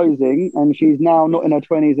clubs are closing and she's now not in her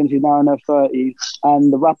 20s and she's now in her 30s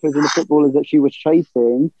and the rappers and the footballers that she was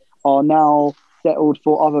chasing are now settled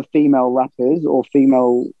for other female rappers or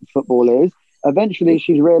female footballers, eventually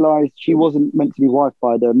she's realised she wasn't meant to be wifed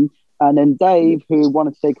by them. And then Dave, who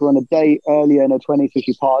wanted to take her on a date earlier in her 20s, so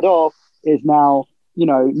she parted off, is now,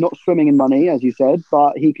 not swimming in money, as you said,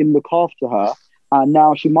 but he can look after her. And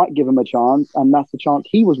now she might give him a chance, and that's the chance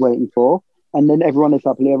he was waiting for. And then everyone is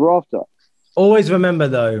happily ever after. Always remember,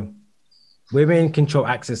 though, women control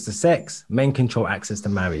access to sex, men control access to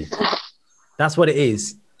marriage. That's what it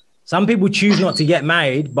is. Some people choose not to get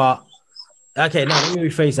married, but okay, no, let me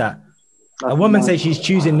rephrase that. A woman says she's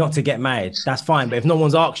choosing not to get married. That's fine, but if no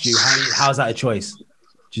one's asked you, how's that a choice? Do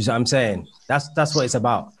you see what I'm saying? That's what it's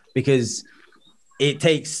about, because it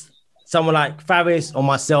takes someone like Faris or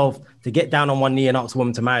myself to get down on one knee and ask a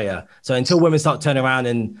woman to marry her. So until women start turning around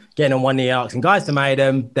and getting on one knee and asking guys to marry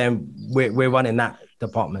them, then we're running that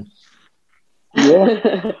department.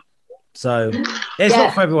 Yeah. So it's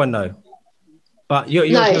not for everyone, though. But you're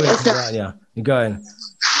going.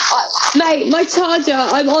 Mate, my charger,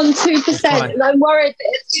 I'm on 2%, and I'm worried that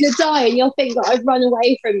it's going to die, and you'll think that I've run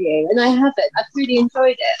away from you, and I haven't. I've really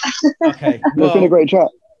enjoyed it. Okay. It's been a great chat.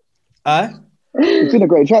 It's been a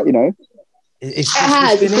great chat, you know. It's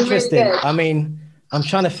been interesting. Really, I mean, I'm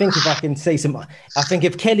trying to think if I can say some. I think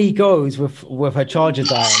if Kelly goes with her charger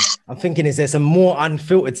dying, I'm thinking, is there some more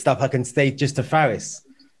unfiltered stuff I can say just to Faris,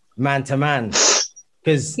 man to man?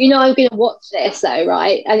 Because you know I'm going to watch this though,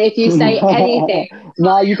 right? And if you say anything,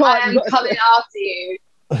 no, you can't. I'm coming after you.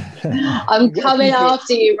 I'm coming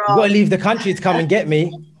after you, Rob. You've got to leave the country to come and get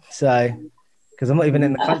me. So, because I'm not even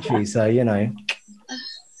in the country, so you know.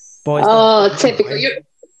 Boys. Oh, typical.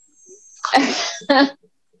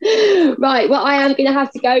 Right. Well, I am going to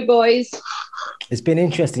have to go, boys. It's been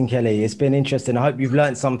interesting, Kelly. It's been interesting. I hope you've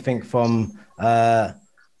learned something from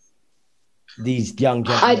these young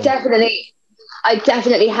gentlemen. I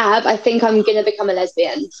definitely have. I think I'm going to become a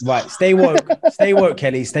lesbian. Right. Stay woke. Stay woke,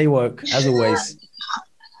 Kelly. Stay woke, as always.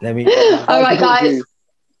 All right, guys.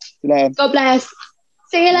 God bless.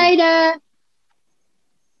 See you later.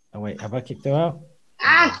 Oh, wait. Have I kicked her out?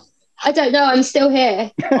 I don't know. I'm still here.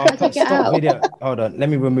 Stop video. Hold on. Let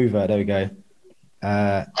me remove her. There we go.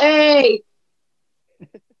 Hey.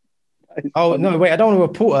 Oh, no. Wait. I don't want to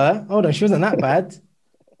report her. Hold on. She wasn't that bad.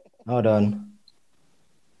 Hold on.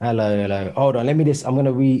 Hello. Hold on. Let me I'm going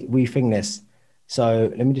to rethink this.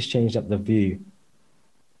 So let me just change up the view.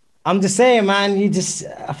 I'm just saying, man,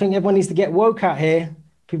 I think everyone needs to get woke out here.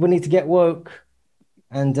 People need to get woke.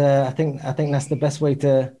 And I think that's the best way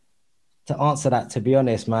to answer that, to be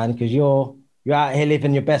honest, man, because you're out here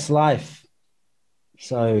living your best life.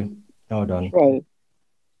 So hold on. Right.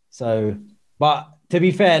 So, but to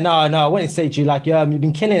be fair, no, I wanted to say to you, like, you've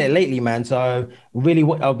been killing it lately, man. So really,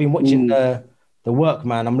 I've been watching the work,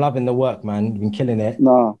 man. I'm loving the work, man. You've been killing it.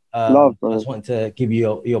 No, love, bro. I just wanted to give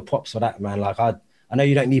you your props for that, man. Like, I know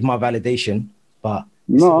you don't need my validation, but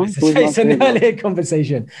it's an earlier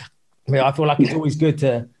conversation. I mean, I feel like it's always good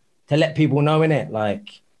to let people know, innit?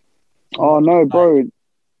 Like, oh no, bro. Like,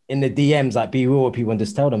 in the DMs, like, be real with people and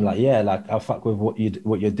just tell them, like, yeah, like, I'll fuck with what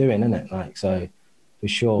you're doing, innit? Like, so for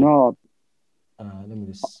sure. No. Let me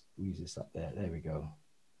just squeeze this up there. There we go.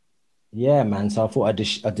 Yeah, man. So I thought I'd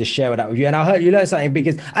just share that with you. And I heard you learned something,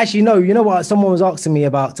 because actually, no, you know what? Someone was asking me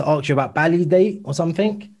to ask you about Bali date or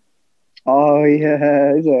something. Oh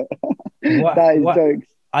yeah, is it? That is jokes.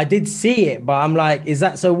 I did see it, but I'm like, is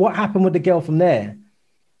that so? What happened with the girl from there?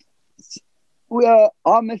 I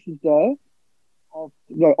messaged her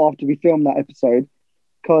after we filmed that episode,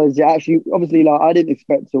 because actually, obviously, like, I didn't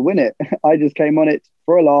expect to win it. I just came on it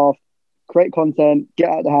for a laugh, create content, get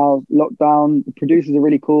out of the house, lockdown. The producers are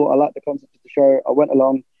really cool. I like the concept of the show. I went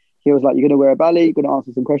along. He was like, you're going to wear a Bali, you're going to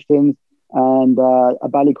answer some questions, and a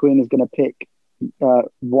Bali queen is going to pick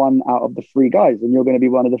one out of the 3 guys, and you're going to be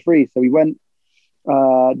one of the 3. So we went, did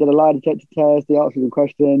a lie detector test, they asked me some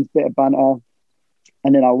questions, bit of banter,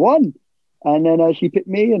 and then I won. And then she picked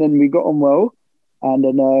me, and then we got on well. And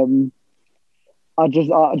then I just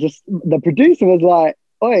the producer was like,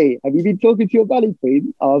 "Oi, have you been talking to your Bali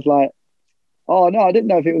queen?" I was like, "Oh no, I didn't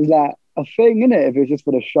know if it was like a thing, innit? If it was just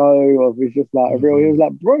for the show, or if it was just like a real." He was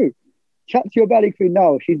like, "Bro, chat to your Bali queen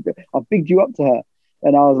now. I've bigged you up to her."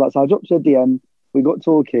 And I was like, so I dropped her a DM. We got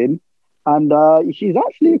talking, and she's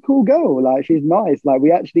actually a cool girl. Like, she's nice. Like,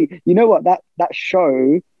 we actually, you know what, that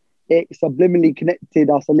show, it subliminally connected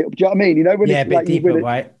us a little. Do you know what I mean? You know, when a bit like, deeper,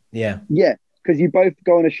 right? Yeah. Yeah, because you both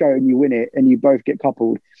go on a show and you win it, and you both get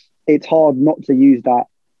coupled. It's hard not to use that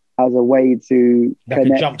as a way to like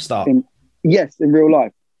connect. A jumpstart. In real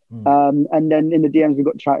life. And then in the DMs we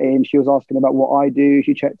got chatting. She was asking about what I do.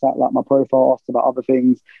 She checked out like my profile, asked about other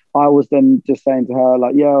things. I was then just saying to her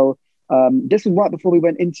like, "Yo, this was right before we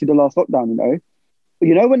went into the last lockdown.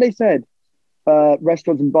 You know when they said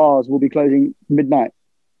restaurants and bars will be closing midnight,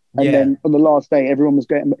 and then on the last day everyone was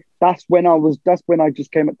going. That's when I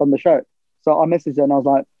just came up on the show. So I messaged her and I was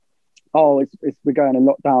like, "Oh, we're going in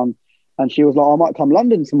lockdown," and she was like, "I might come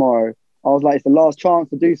London tomorrow." I was like, it's the last chance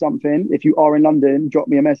to do something. If you are in London, drop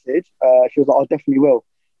me a message. She was like, I definitely will.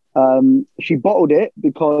 She bottled it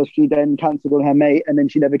because she then cancelled on her mate, and then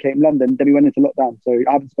she never came to London. Then we went into lockdown, so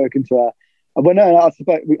I haven't spoken to her. Well, no,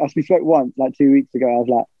 we spoke once, like 2 weeks ago. I was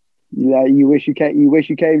like, yeah, you wish you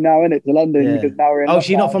came now, innit, to London, because now we're in. Oh,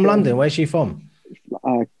 she's not from London. Where's she from?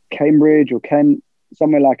 Cambridge or Kent,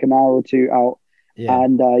 somewhere like an hour or two out. Yeah.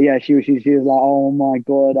 And she was like, oh my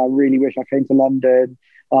God, I really wish I came to London.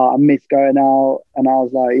 I miss going out. And I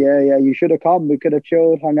was like, yeah, you should have come. We could have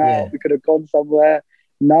chilled, hung out. We could have gone somewhere.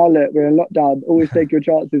 Now look, we're in lockdown. Always take your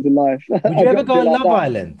chances in life. Would you ever go on Love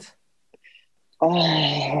Island?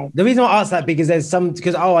 Oh. The reason I asked that because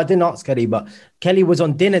I didn't ask Kelly, but Kelly was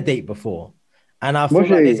on Dinner Date before. And I feel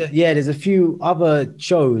like there's a few other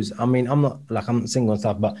shows. I mean, I'm not single and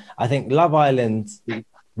stuff, but I think Love Island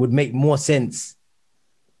would make more sense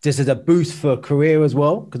just as a boost for a career as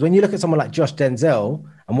well. Because when you look at someone like Josh Denzel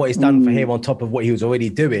and what he's done for him on top of what he was already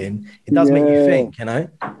doing, it does make you think, you know?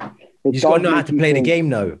 You just got to know how to play the game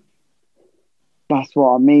though. That's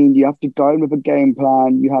what I mean. You have to go in with a game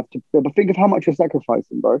plan. You have to, but think of how much you're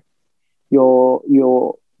sacrificing, bro.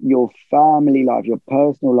 Your family life, your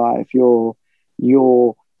personal life,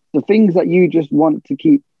 the things that you just want to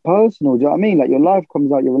keep personal. Do you know what I mean? Like your life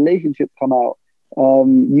comes out, your relationships come out.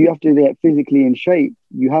 You have to get physically in shape.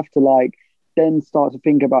 You have to then start to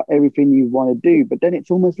think about everything you want to do. But then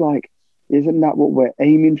it's almost like, isn't that what we're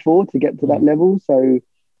aiming for to get to that level? So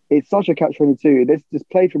it's such a catch-22. This just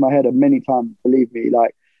played through my head many times, believe me.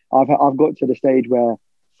 Like I've got to the stage where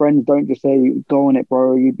friends don't just say, go on it,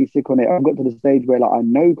 bro, you'd be sick on it. I've got to the stage where I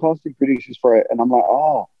know casting producers for it. And I'm like,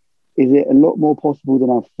 is it a lot more possible than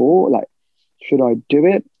I thought? Like, should I do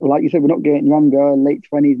it? Like you said, we're not getting younger, late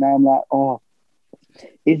 20s now. I'm like,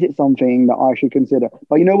 is it something that I should consider?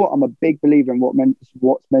 But you know what? I'm a big believer in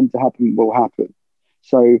what's meant to happen will happen.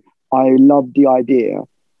 So I love the idea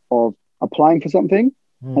of applying for something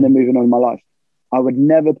and then moving on in my life. I would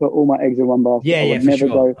never put all my eggs in one basket. Yeah, for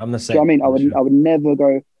sure. I'm the same. Do you know what I mean? I would never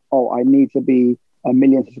go, I need to be 1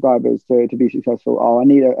 million subscribers to be successful. I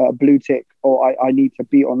need a blue tick, or I need to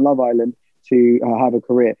be on Love Island to have a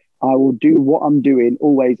career. I will do what I'm doing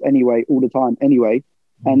always anyway, all the time anyway.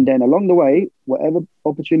 And then along the way, whatever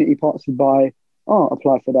opportunity passes by,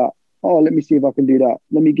 apply for that. Let me see if I can do that.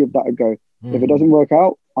 Let me give that a go. If it doesn't work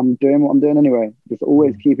out, I'm doing what I'm doing anyway. Just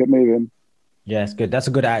always keep it moving. Yeah, it's good. That's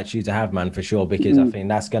a good attitude to have, man, for sure, because I think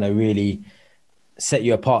that's going to really set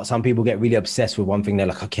you apart. Some people get really obsessed with one thing. They're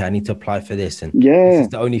like, okay, I need to apply for this. And this is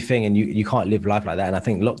the only thing. And you can't live life like that. And I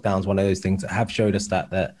think lockdown's one of those things that have showed us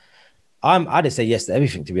that I just say yes to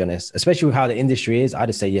everything, to be honest, especially with how the industry is. I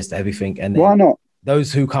just say yes to everything. And then why not?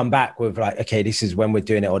 Those who come back with okay, this is when we're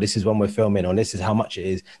doing it, or this is when we're filming, or this is how much it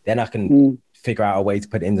is, then I can figure out a way to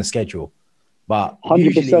put it in the schedule. But 100%.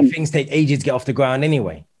 Usually things take ages to get off the ground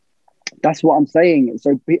anyway. That's what I'm saying.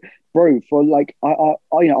 So, bro, for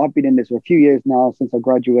I've been in this for a few years now since I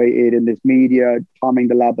graduated in this media, climbing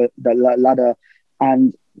the ladder,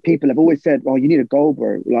 and people have always said, "Oh, you need a goal,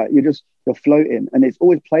 bro. Like you're floating," and it's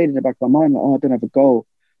always played in the back of my mind, like, "Oh, I don't have a goal.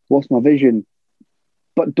 What's my vision?"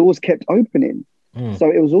 But doors kept opening.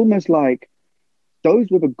 So it was almost like those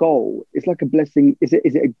with a goal, it's like a blessing. Is it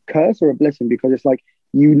a curse or a blessing? Because it's like,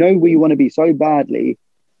 you know where you want to be so badly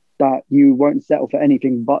that you won't settle for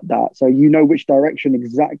anything but that. So you know which direction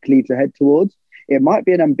exactly to head towards. It might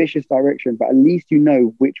be an ambitious direction, but at least you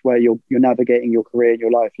know which way you're navigating your career,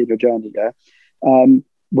 your life, your journey,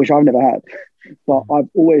 which I've never had. But I've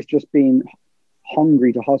always just been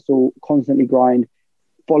hungry to hustle, constantly grind,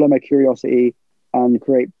 follow my curiosity, and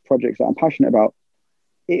create projects that I'm passionate about.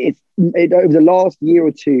 Over the last year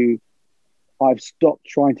or two, I've stopped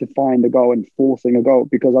trying to find a goal and forcing a goal,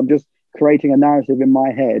 because I'm just creating a narrative in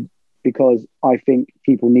my head because I think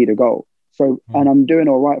people need a goal. So, and I'm doing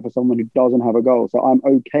all right for someone who doesn't have a goal. So I'm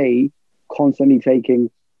okay constantly taking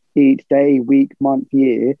each day, week, month,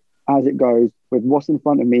 year as it goes with what's in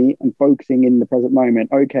front of me and focusing in the present moment.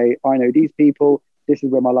 Okay, I know these people. This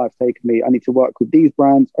is where my life's taken me. I need to work with these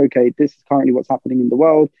brands. Okay, this is currently what's happening in the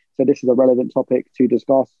world. So this is a relevant topic to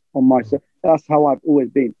discuss on my... That's how I've always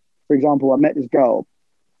been. For example, I met this girl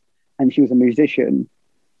and she was a musician.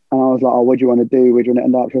 And I was like, what do you want to do? Where do you want to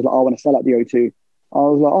end up? She was like, I want to sell out the O2. I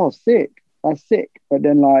was like, sick. That's sick. But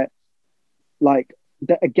then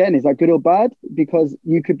again, is that good or bad? Because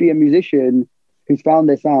you could be a musician who's found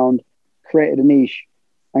their sound, created a niche,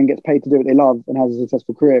 and gets paid to do what they love and has a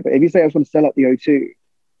successful career. But if you say I just want to sell out the O2,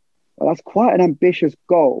 well, that's quite an ambitious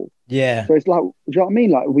goal. Yeah. So it's like, do you know what I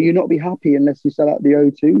mean? Like, will you not be happy unless you sell out the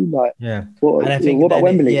O2? Like, yeah. What about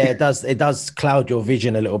Wembley? It does cloud your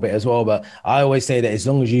vision a little bit as well. But I always say that as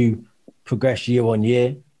long as you progress year on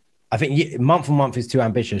year, I think month on month is too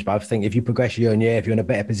ambitious, but I think if you progress year on year, if you're in a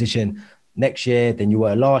better position next year than you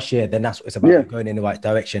were last year, then that's what it's about. You're going in the right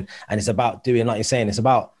direction. And it's about doing, like you're saying, it's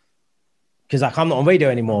about, because like I'm not on radio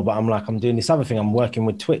anymore, but I'm doing this other thing. I'm working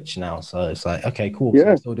with Twitch now. So it's like, okay, cool. So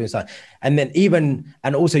I'm still doing something. And then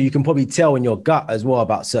and also you can probably tell in your gut as well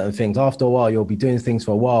about certain things. After a while, you'll be doing things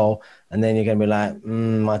for a while. And then you're going to be like,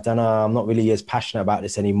 I don't know, I'm not really as passionate about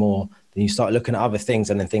this anymore. Then you start looking at other things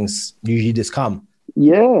and then things usually just come.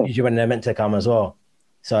 Yeah. Usually when they're meant to come as well.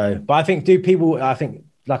 So, but I think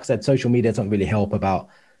like I said, social media doesn't really help about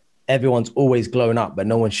everyone's always glowing up, but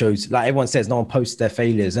no one shows, like everyone says, no one posts their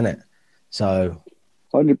failures, isn't it? So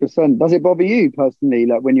 100%. Does it bother you personally,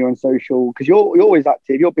 like when you're on social? Because you're always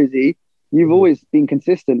active, you're busy, you've always been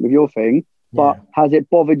consistent with your thing, but has it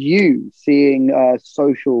bothered you seeing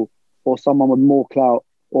social or someone with more clout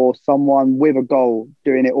or someone with a goal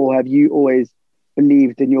doing it? Or have you always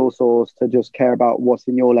believed in your source to just care about what's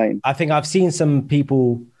in your lane? I think I've seen some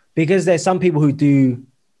people, because there's some people who do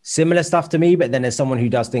similar stuff to me, but then there's someone who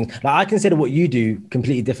does things, like I consider what you do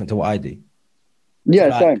completely different to what I do.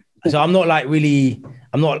 Yeah, so same. So I'm not like really,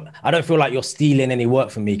 I don't feel like you're stealing any work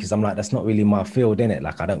from me, because I'm like, that's not really my field, innit?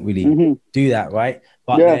 Like I don't really do that, right?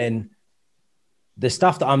 But then the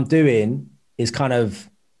stuff that I'm doing is kind of,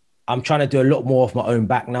 I'm trying to do a lot more off my own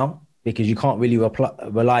back now, because you can't really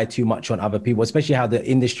rely too much on other people, especially how the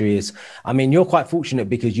industry is. I mean, you're quite fortunate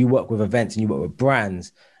because you work with events and you work with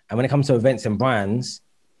brands. And when it comes to events and brands,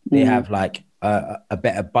 they have like a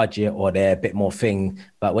better budget, or they're a bit more thing.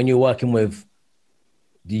 But when you're working with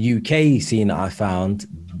the UK scene, that I found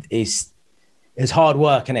it's hard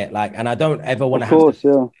work, innit? Like, and I don't ever want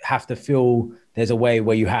to have to feel there's a way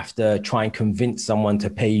where you have to try and convince someone to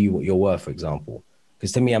pay you what you're worth, for example.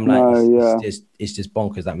 Because to me, I'm like, it's just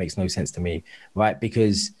bonkers. That makes no sense to me, right?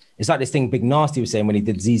 Because it's like this thing Big Nasty was saying when he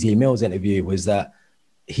did ZZ Mills interview, was that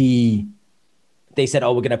they said,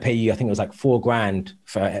 oh, we're going to pay you, I think it was like $4,000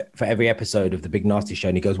 for every episode of the Big Nasty show.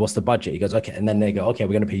 And he goes, what's the budget? He goes, okay. And then they go, okay,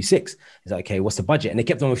 we're going to pay you $6,000. He's like, okay, what's the budget? And they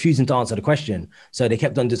kept on refusing to answer the question. So they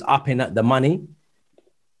kept on just upping the money,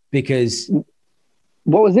 because...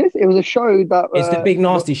 What was this? It was a show that... it's the Big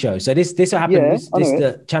Nasty show. So this happened,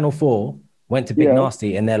 the Channel 4 went to Big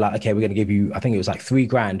Nasty and they're like, okay, we're going to give you, I think it was like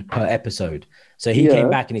 $3,000 per episode. So he came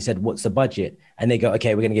back and he said, what's the budget? And they go,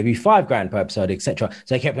 okay, we're going to give you $5,000 per episode, etc.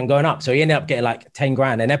 So they kept on going up. So he ended up getting like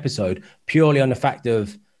 $10,000 an episode, purely on the fact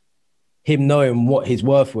of him knowing what his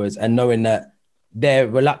worth was, and knowing that their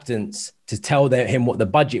reluctance to tell him what the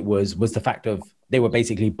budget was the fact of they were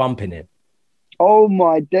basically bumping him. Oh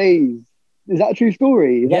my days. Is that a true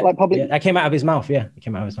story? Is that like public? Yeah, that came out of his mouth. Yeah, it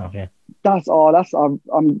came out of his mouth. Yeah. You're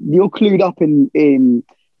clued up in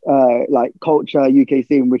like culture, UK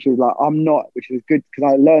scene, which is like I'm not, which is good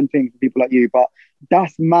because I learn things from people like you. But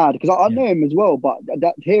that's mad because I know him as well. But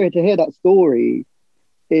to hear that story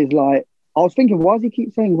is like, I was thinking, why does he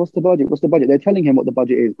keep saying, "What's the budget? What's the budget?" They're telling him what the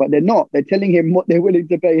budget is, but they're not. They're telling him what they're willing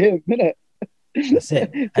to pay him, innit? That's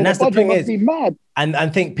it. So and that's the thing is, mad. And I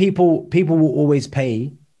think people will always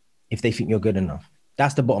pay if they think you're good enough.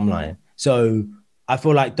 That's the bottom line. So I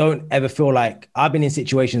feel like, don't ever feel like, I've been in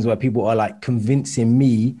situations where people are like convincing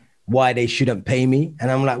me why they shouldn't pay me. And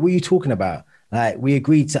I'm like, what are you talking about? Like, we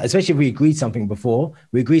agreed to, especially if we agreed something before,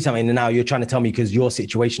 we agreed something and now you're trying to tell me because your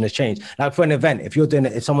situation has changed. Like for an event,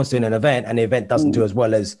 if someone's doing an event and the event doesn't do as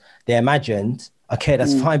well as they imagined, okay,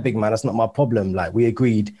 that's fine, big man. That's not my problem. Like, we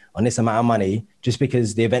agreed on this amount of money. Just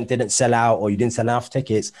because the event didn't sell out or you didn't sell enough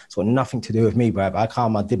tickets, it's got nothing to do with me, bro.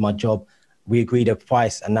 I did my job. We agreed a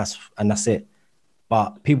price and that's it.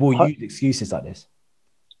 But people use excuses like this.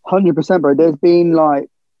 100%, bro. There's been like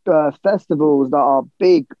festivals that are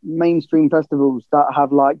big mainstream festivals that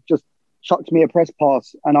have like just chucked me a press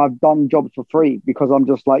pass and I've done jobs for free because I'm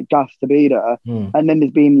just like gassed to be there. And then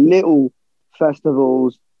there's been little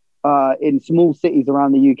festivals in small cities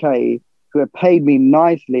around the UK who have paid me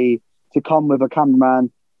nicely to come with a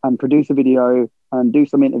cameraman and produce a video and do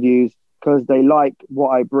some interviews because they like what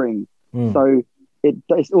I bring. So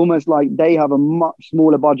it's almost like they have a much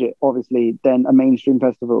smaller budget, obviously, than a mainstream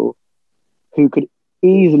festival who could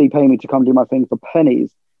easily pay me to come do my thing for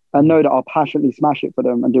pennies and know that I'll passionately smash it for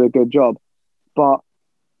them and do a good job. But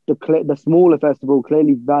the smaller festival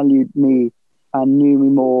clearly valued me and knew me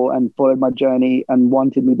more and followed my journey and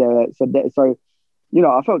wanted me there. So, you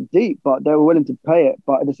know, I felt deep, but they were willing to pay it.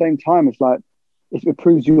 But at the same time, it's like, it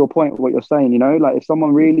proves your point of what you're saying, you know? Like, if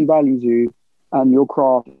someone really values you and your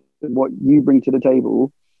craft and what you bring to the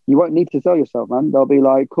table, you won't need to sell yourself, man. They'll be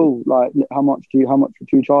like, cool, like, how much would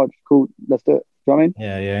you charge? Cool, let's do it. Do you know what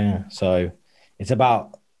I mean? Yeah. So it's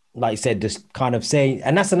about, like you said, just kind of saying,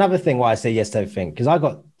 and that's another thing why I say yes to everything, because I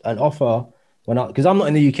got an offer because I'm not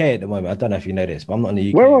in the UK at the moment. I don't know if you know this, but I'm not in the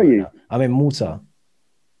UK. Where are you? Now. I'm in Malta.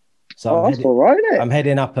 So That's all right, isn't it? I'm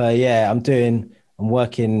heading up. I'm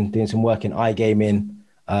working, doing some work in iGaming,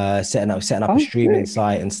 setting up a streaming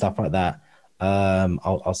site and stuff like that.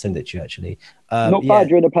 I'll send it to you actually. Not bad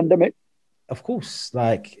during the pandemic. Of course,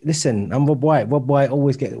 like, listen, I'm Rob White. Rob White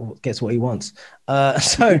always gets what he wants.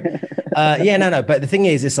 No. But the thing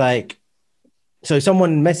is, it's like, so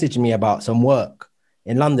someone messaged me about some work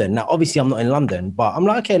in London. Now, obviously, I'm not in London, but I'm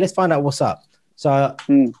like, okay, let's find out what's up. So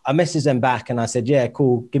I messaged them back and I said, yeah,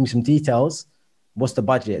 cool. Give me some details. What's the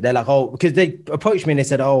budget? They're like, oh, because they approached me and they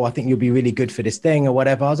said, oh, I think you'll be really good for this thing or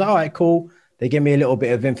whatever. I was like, all right, cool. They gave me a little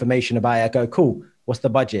bit of information about it. I go, cool. What's the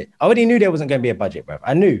budget? I already knew there wasn't going to be a budget, bro.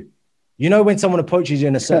 I knew. You know, when someone approaches you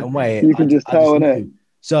in a certain way, you can just tell, innit?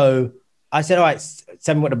 So I said, all right,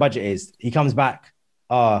 tell me what the budget is. He comes back,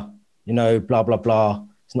 blah, blah, blah.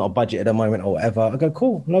 It's not a budget at the moment or whatever. I go,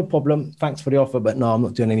 cool, no problem. Thanks for the offer, but no, I'm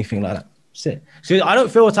not doing anything like that. That's it. So I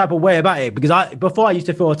don't feel a type of way about it because before I used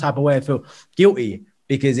to feel a type of way, I feel guilty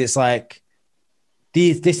because it's like,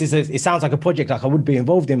 it sounds like a project like I would be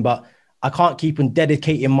involved in, but I can't keep on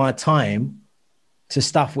dedicating my time to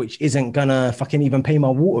stuff which isn't gonna fucking even pay my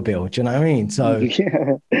water bill. Do you know what I mean? So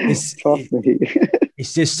it's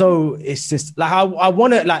just like I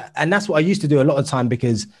want to like, and that's what I used to do a lot of time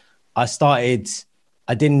because I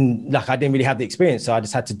didn't really have the experience. So I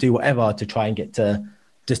just had to do whatever to try and get to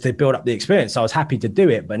build up the experience. So I was happy to do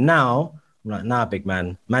it. But now I'm like, nah, big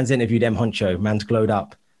man. Man's interviewed M Honcho. Man's glowed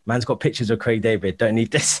up. Man's got pictures of Craig David. Don't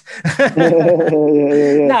need this.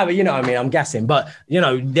 Nah, but you know what I mean? I'm gassing. But,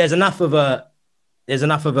 there's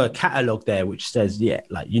enough of a catalog there which says, yeah,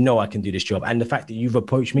 like, I can do this job. And the fact that you've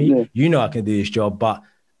approached me, I can do this job.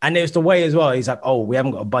 And there's the way as well. He's like, oh, we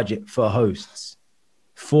haven't got a budget for hosts.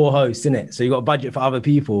 4 hosts, innit? So you got a budget for other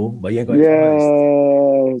people, but you ain't got it for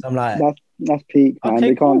hosts. So I'm like, that's peak, man. Okay,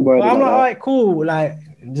 they can't cool. word it I'm like, that. all right, cool. Like,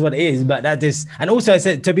 it's what it is. But that is, and also I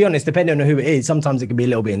said, to be honest, depending on who it is, sometimes it can be a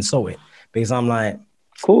little bit insulting because I'm like,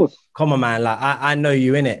 of course, come on, man. Like, I know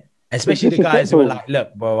you, innit? Especially the guys who are like,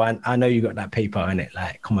 look, bro, I know you got that paper, innit?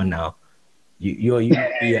 Like, come on now.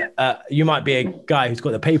 You might be a guy who's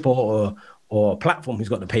got the paper or a platform who's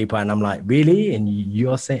got the paper. And I'm like, really? And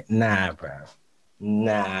you're saying, nah, bro.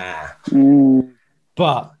 Nah.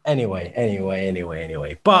 But anyway.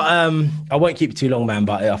 But I won't keep it too long, man.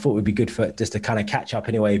 But I thought it would be good for just to kind of catch up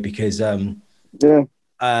anyway, because now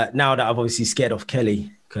that I've obviously scared off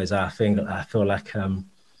Kelly, because I feel like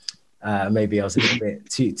maybe I was a little bit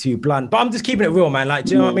too blunt. But I'm just keeping it real, man. Like,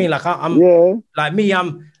 do you know what I mean? Like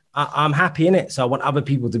I'm happy in it, so I want other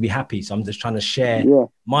people to be happy. So I'm just trying to share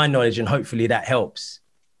my knowledge, and hopefully that helps.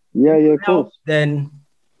 Yeah, of course. Then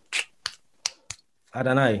I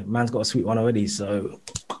don't know. Man's got a sweet one already, so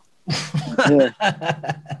I'm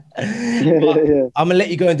gonna let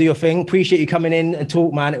you go and do your thing. Appreciate you coming in and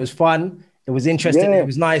talk, man. It was fun. It was interesting. It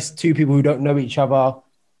was nice. 2 people who don't know each other.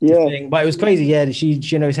 But it was crazy. Yeah, she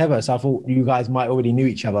knows Heather, so I thought you guys might already knew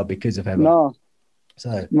each other because of Heather. No,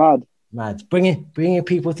 so mad. Bringing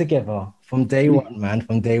people together from day one, man.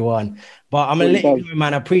 From day one. But I'm gonna let you go,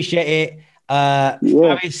 man. I appreciate it.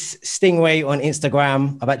 Farisstingrai on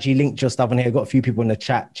Instagram. I've actually linked your stuff on here. I've got a few people in the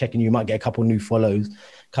chat checking. You might get a couple new follows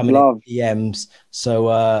coming in DMs.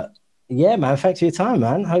 So man, thanks for your time,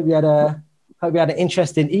 man. Hope you had an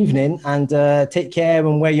interesting evening, and take care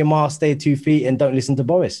and wear your mask, stay 2 feet, and don't listen to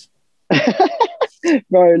Boris.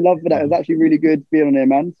 Bro, love for that. It was actually really good being on here,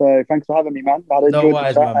 man. So thanks for having me, man. I had a good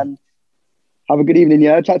chat, and have a good evening.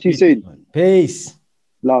 Yeah, chat to you soon. Peace.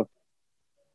 Love.